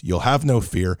Christ. You'll have no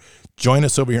fear. Join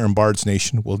us over here in Bard's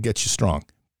Nation. We'll get you strong,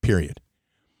 period.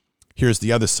 Here's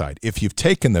the other side. If you've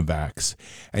taken the vax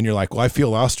and you're like, well, I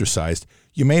feel ostracized,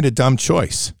 you made a dumb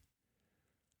choice.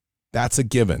 That's a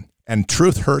given. And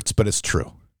truth hurts, but it's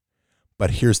true.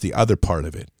 But here's the other part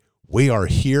of it. We are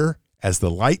here as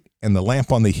the light and the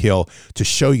lamp on the hill to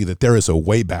show you that there is a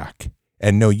way back.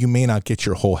 And no, you may not get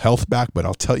your whole health back, but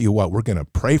I'll tell you what, we're going to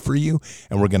pray for you,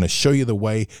 and we're going to show you the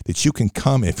way that you can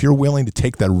come. If you're willing to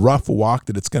take that rough walk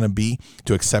that it's going to be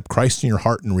to accept Christ in your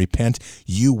heart and repent,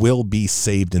 you will be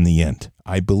saved in the end.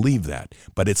 I believe that,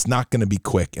 but it's not going to be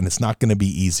quick, and it's not going to be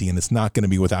easy, and it's not going to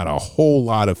be without a whole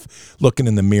lot of looking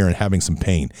in the mirror and having some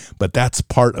pain. But that's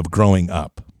part of growing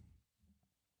up.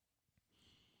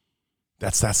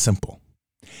 That's that simple.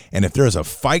 And if there's a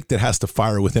fight that has to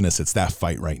fire within us, it's that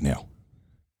fight right now.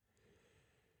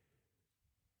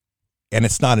 And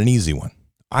it's not an easy one.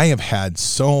 I have had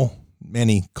so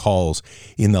many calls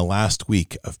in the last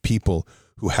week of people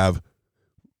who have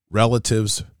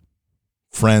relatives,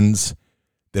 friends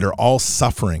that are all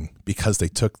suffering because they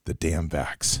took the damn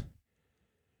vax.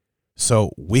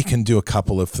 So we can do a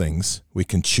couple of things. We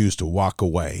can choose to walk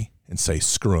away and say,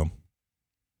 screw them.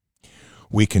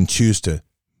 We can choose to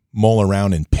mull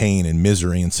around in pain and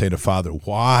misery and say to Father,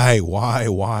 why?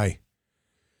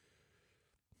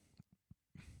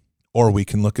 Or we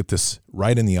can look at this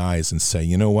right in the eyes and say,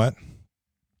 you know what?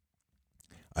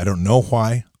 I don't know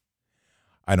why.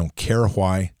 I don't care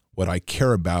why. What I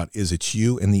care about is that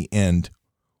you in the end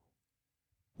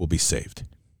will be saved.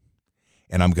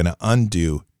 And I'm going to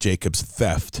undo Jacob's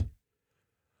theft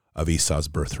of Esau's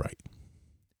birthright.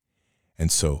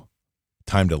 And so,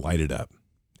 time to light it up.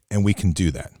 And we can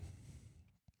do that.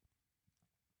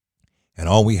 And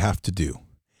all we have to do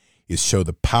is show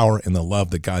the power and the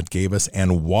love that God gave us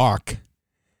and walk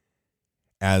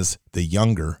as the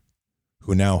younger,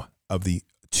 who now of the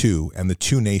two, and the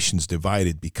two nations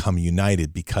divided become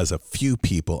united because a few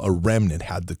people, a remnant,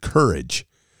 had the courage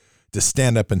to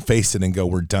stand up and face it and go,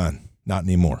 we're done. Not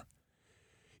anymore.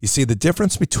 You see, the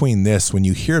difference between this, when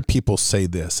you hear people say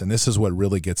this, and this is what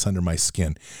really gets under my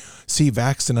skin. See,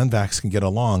 vaxxed and unvaxxed can get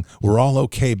along. We're all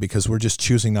okay because we're just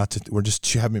choosing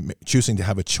choosing to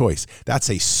have a choice. That's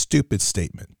a stupid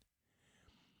statement.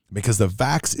 Because the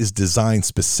vax is designed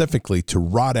specifically to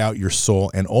rot out your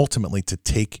soul and ultimately to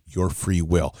take your free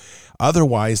will.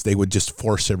 Otherwise, they would just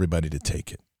force everybody to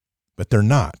take it. But they're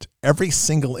not. Every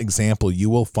single example you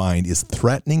will find is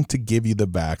threatening to give you the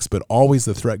vax, but always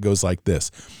the threat goes like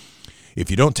this. If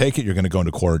you don't take it, you're going to go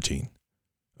into quarantine.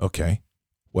 Okay,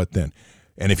 what then?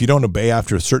 And if you don't obey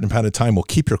after a certain amount of time, we'll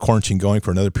keep your quarantine going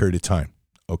for another period of time.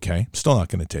 Okay, still not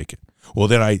going to take it. Well,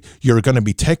 then you're going to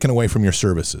be taken away from your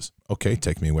services. Okay,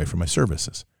 take me away from my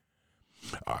services.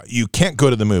 You can't go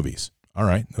to the movies. All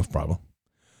right, no problem.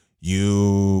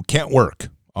 You can't work.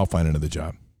 I'll find another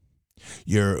job.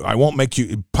 I won't make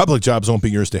you, public jobs won't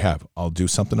be yours to have. I'll do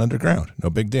something underground.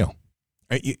 No big deal.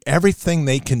 Everything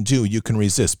they can do, you can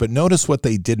resist. But notice what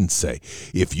they didn't say.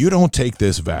 If you don't take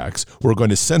this vax, we're going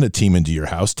to send a team into your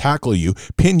house, tackle you,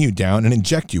 pin you down, and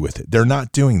inject you with it. They're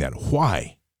not doing that.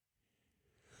 Why?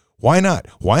 Why not?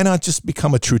 Why not just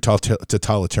become a true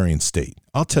totalitarian state?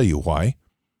 I'll tell you why.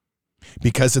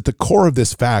 Because at the core of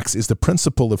this vax is the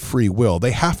principle of free will.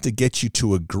 They have to get you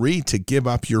to agree to give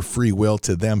up your free will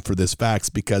to them for this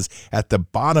vax, because at the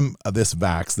bottom of this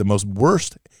vax, the most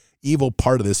worst evil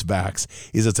part of this vax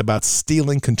is it's about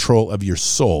stealing control of your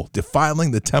soul, defiling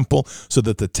the temple so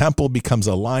that the temple becomes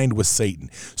aligned with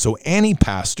Satan. So any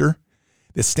pastor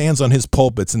that stands on his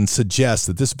pulpits and suggests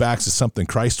that this vax is something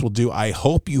Christ will do, I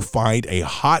hope you find a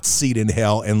hot seat in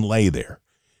hell and lay there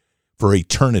for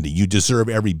eternity. You deserve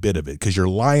every bit of it because you're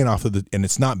lying off of and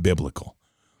it's not biblical.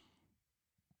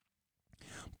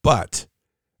 But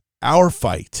our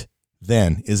fight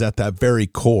then is at that very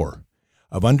core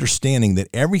of understanding that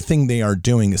everything they are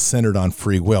doing is centered on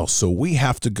free will. So we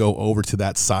have to go over to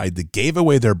that side that gave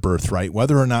away their birthright,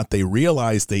 whether or not they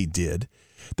realized they did.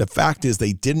 The fact is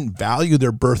they didn't value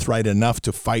their birthright enough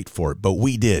to fight for it, but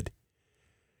we did.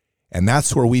 And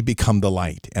that's where we become the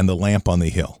light and the lamp on the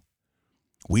hill.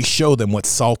 We show them what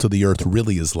salt of the earth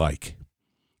really is like,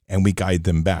 and we guide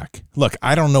them back. Look,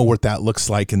 I don't know what that looks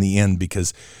like in the end,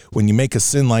 because when you make a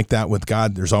sin like that with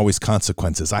God, there's always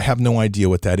consequences. I have no idea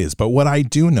what that is. But what I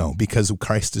do know, because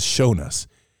Christ has shown us,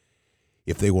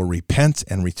 if they will repent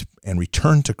and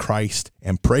return to Christ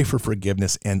and pray for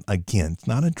forgiveness, and again, it's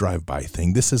not a drive-by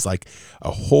thing. This is like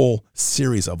a whole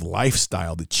series of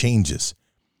lifestyle that changes,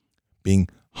 being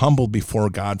humbled before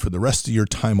God for the rest of your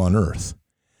time on earth.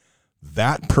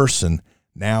 That person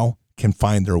now can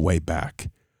find their way back.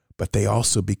 But they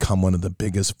also become one of the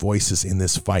biggest voices in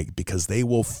this fight, because they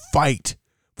will fight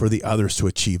for the others to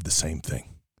achieve the same thing.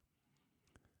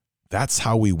 That's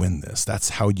how we win this. That's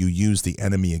how you use the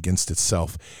enemy against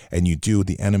itself, and you do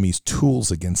the enemy's tools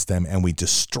against them, and we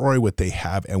destroy what they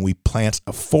have, and we plant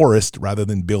a forest rather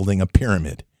than building a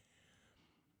pyramid.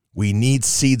 We need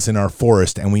seeds in our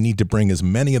forest, and we need to bring as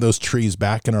many of those trees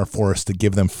back in our forest to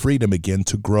give them freedom again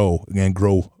to grow and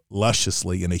grow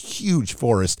lusciously in a huge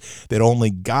forest that only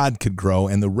God could grow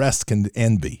and the rest can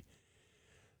envy.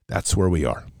 That's where we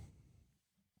are.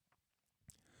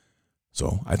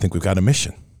 So I think we've got a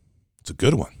mission. It's a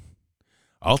good one.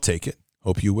 I'll take it.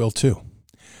 Hope you will too.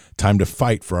 Time to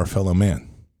fight for our fellow man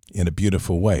in a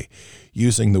beautiful way,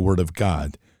 using the word of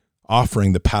God,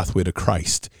 offering the pathway to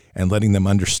Christ, and letting them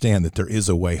understand that there is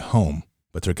a way home,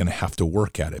 but they're going to have to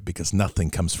work at it, because nothing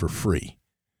comes for free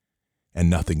and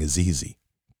nothing is easy.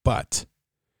 But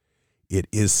it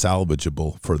is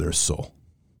salvageable for their soul.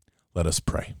 Let us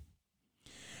pray.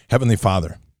 Heavenly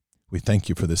Father, we thank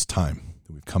you for this time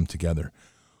that we've come together.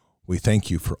 We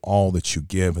thank you for all that you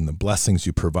give and the blessings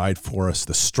you provide for us,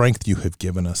 the strength you have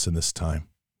given us in this time.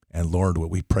 And Lord, what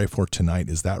we pray for tonight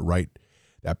is that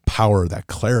power, that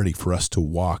clarity for us to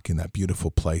walk in that beautiful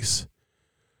place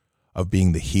of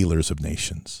being the healers of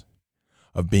nations,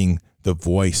 of being the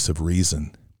voice of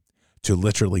reason, to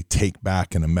literally take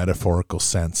back in a metaphorical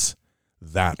sense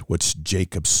that which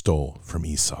Jacob stole from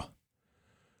Esau.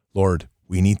 Lord,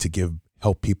 we need to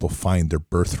help people find their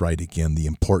birthright again, the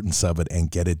importance of it, and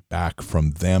get it back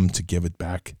from them to give it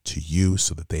back to you,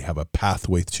 so that they have a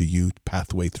pathway to you,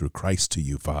 pathway through Christ to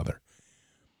you, Father.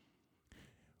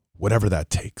 Whatever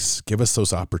that takes, give us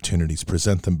those opportunities,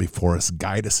 present them before us,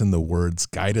 guide us in the words,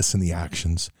 guide us in the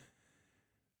actions,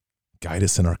 guide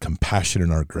us in our compassion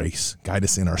and our grace, guide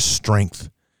us in our strength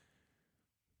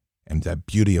and that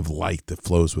beauty of light that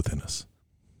flows within us.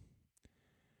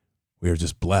 We are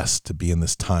just blessed to be in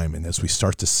this time, and as we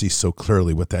start to see so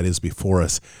clearly what that is before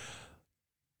us,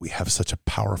 we have such a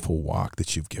powerful walk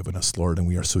that you've given us, Lord, and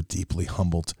we are so deeply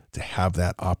humbled to have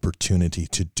that opportunity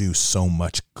to do so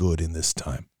much good in this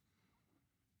time.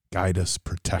 Guide us,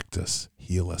 protect us,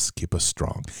 heal us, keep us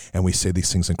strong. And we say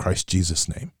these things in Christ Jesus'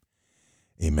 name.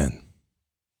 Amen.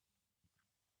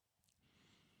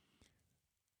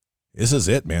 This is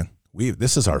it, man.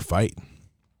 This is our fight.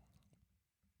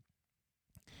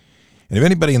 And if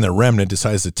anybody in the remnant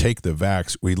decides to take the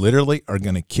vax, we literally are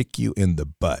going to kick you in the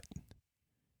butt.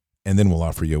 And then we'll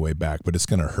offer you a way back, but it's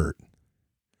going to hurt.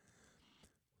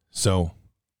 So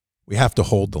we have to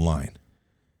hold the line.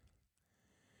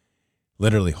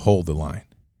 Literally hold the line.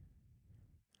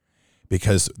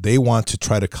 Because they want to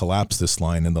try to collapse this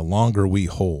line, and the longer we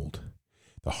hold,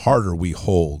 the harder we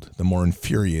hold, the more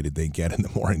infuriated they get and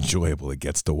the more enjoyable it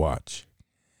gets to watch.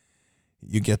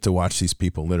 You get to watch these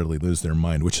people literally lose their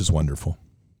mind, which is wonderful.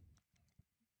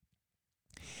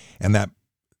 And that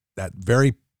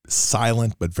very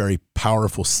silent but very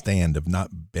powerful stand of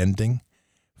not bending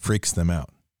freaks them out.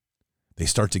 They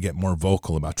start to get more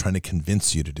vocal about trying to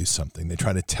convince you to do something. They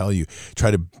try to tell you, try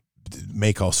to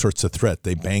make all sorts of threats.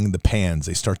 They bang the pans.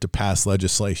 They start to pass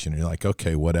legislation. You're like,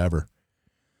 okay, whatever.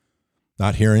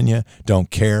 Not hearing you, don't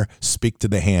care. Speak to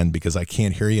the hand because I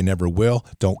can't hear you, never will.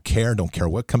 Don't care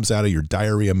what comes out of your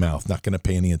diarrhea mouth. Not going to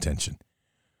pay any attention.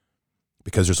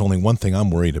 Because there's only one thing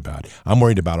I'm worried about. I'm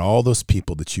worried about all those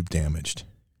people that you've damaged.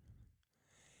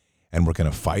 And we're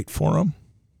going to fight for them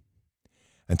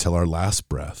until our last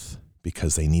breath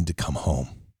because they need to come home.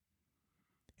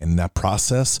 And in that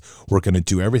process, we're going to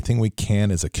do everything we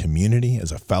can as a community,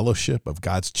 as a fellowship of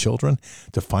God's children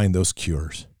to find those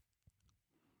cures.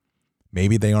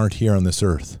 Maybe they aren't here on this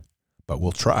earth, but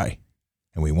we'll try,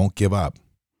 and we won't give up,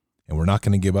 and we're not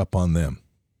going to give up on them.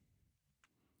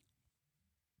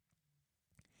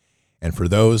 And for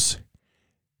those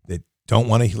that don't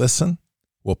want to listen,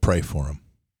 we'll pray for them.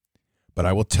 But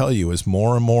I will tell you, as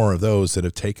more and more of those that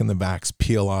have taken the vax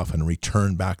peel off and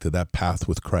return back to that path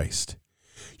with Christ,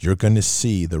 you're going to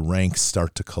see the ranks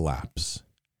start to collapse.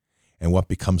 And what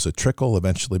becomes a trickle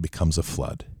eventually becomes a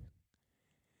flood.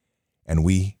 And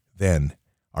we then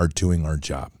are doing our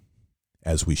job,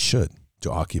 as we should,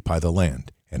 to occupy the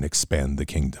land and expand the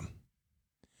kingdom.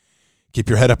 Keep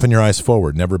your head up and your eyes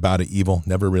forward. Never bow to evil.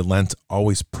 Never relent.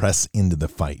 Always press into the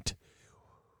fight.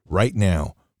 Right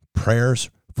now, prayers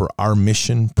for our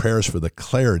mission, prayers for the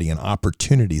clarity and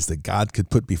opportunities that God could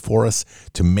put before us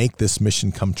to make this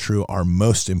mission come true are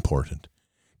most important.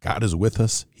 God is with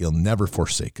us. He'll never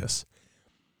forsake us.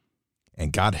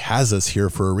 And God has us here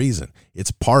for a reason.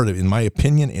 It's part of, in my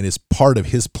opinion, it is part of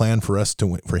his plan for us to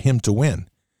win, for him to win.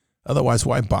 Otherwise,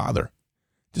 why bother?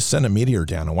 Just send a meteor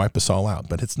down and wipe us all out.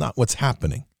 But it's not what's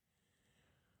happening.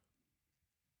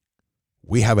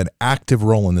 We have an active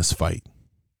role in this fight.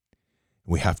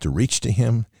 We have to reach to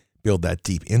him, build that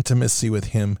deep intimacy with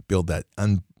him, build that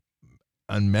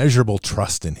unmeasurable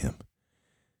trust in him.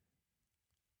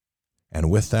 And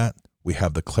with that, we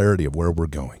have the clarity of where we're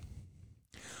going.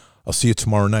 I'll see you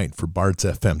tomorrow night for Bards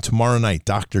FM. Tomorrow night,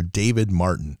 Dr. David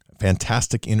Martin. A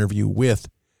fantastic interview with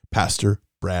Pastor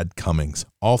Brad Cummings.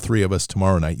 All three of us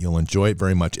tomorrow night. You'll enjoy it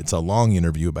very much. It's a long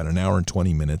interview, about an hour and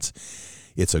 20 minutes.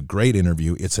 It's a great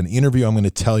interview. It's an interview I'm going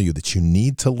to tell you that you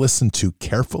need to listen to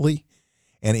carefully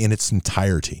and in its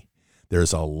entirety.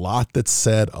 There's a lot that's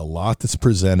said, a lot that's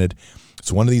presented.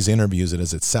 It's one of these interviews that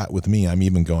as it sat with me, I'm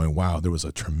even going, wow, there was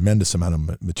a tremendous amount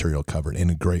of material covered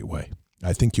in a great way.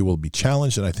 I think you will be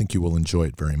challenged, and I think you will enjoy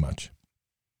it very much.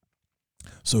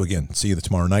 So again, see you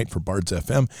tomorrow night for Bards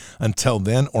FM. Until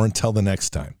then, or until the next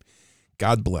time,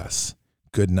 God bless.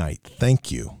 Good night.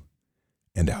 Thank you.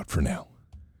 And out for now.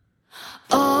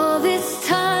 All this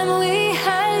time we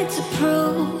had to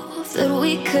prove that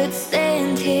we could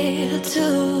stand here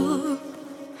too.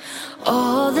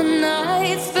 All the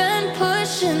nights spent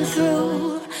pushing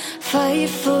through, fight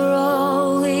for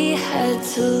all we had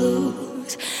to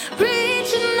lose.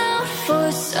 Reaching out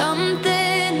for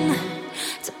something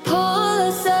to pull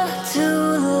us up to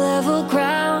level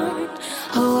ground.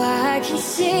 Oh, I can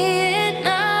see it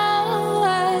now,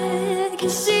 I can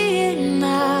see it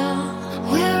now.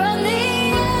 We're on the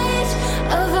edge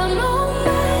of a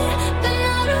moment, been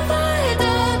out of our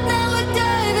depth, now we're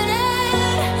diving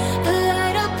in. The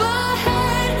light up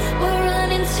ahead, we're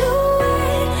running to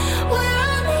it. We're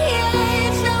on the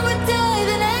edge, now we're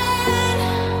diving in.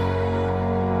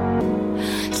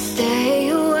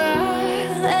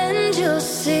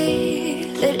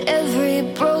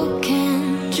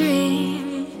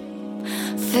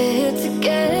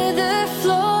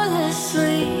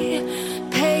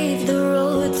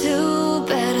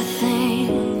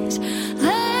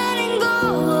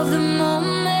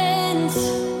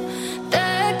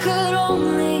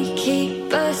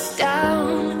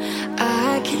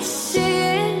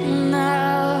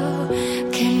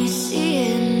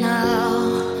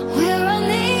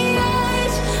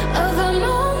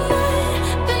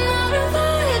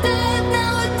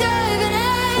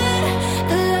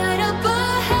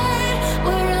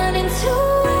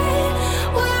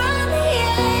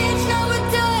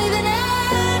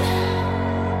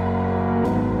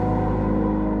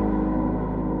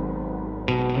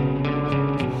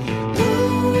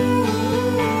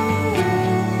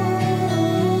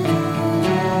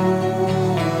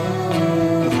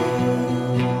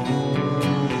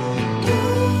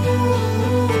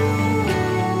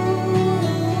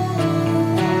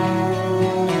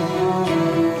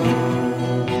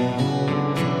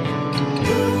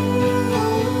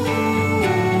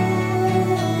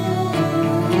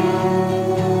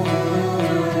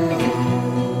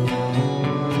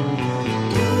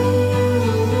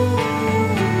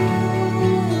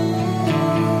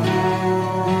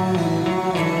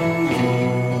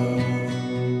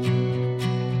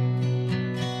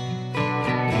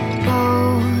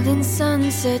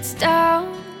 sets down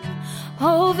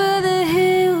over the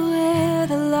hill where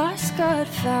the lost got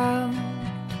found.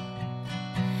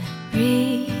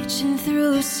 Reaching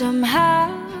through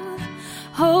somehow.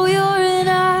 Oh, you're an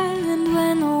island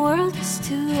when the world is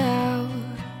too loud.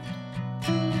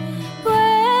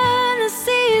 When the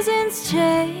seasons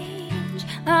change,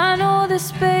 I know the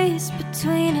space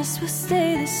between us will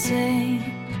stay the same.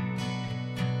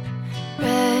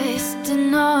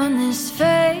 Resting on this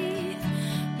faith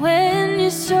when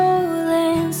your soul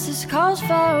answers calls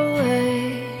far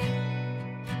away.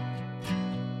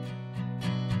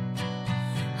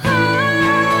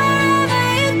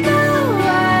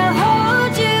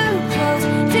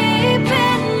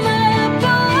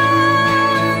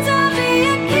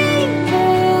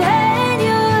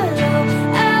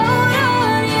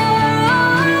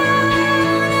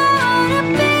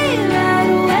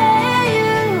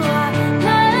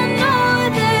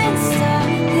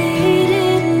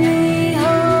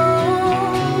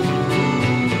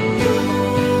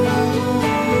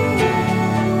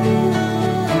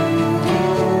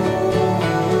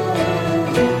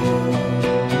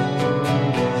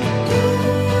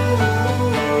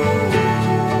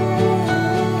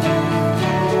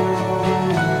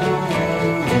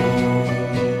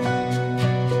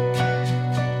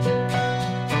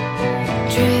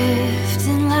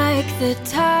 Drifting like the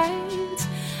tides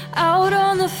out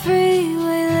on the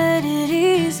freeway, let it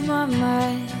ease my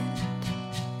mind.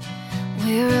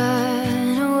 We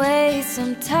run away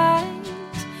sometimes.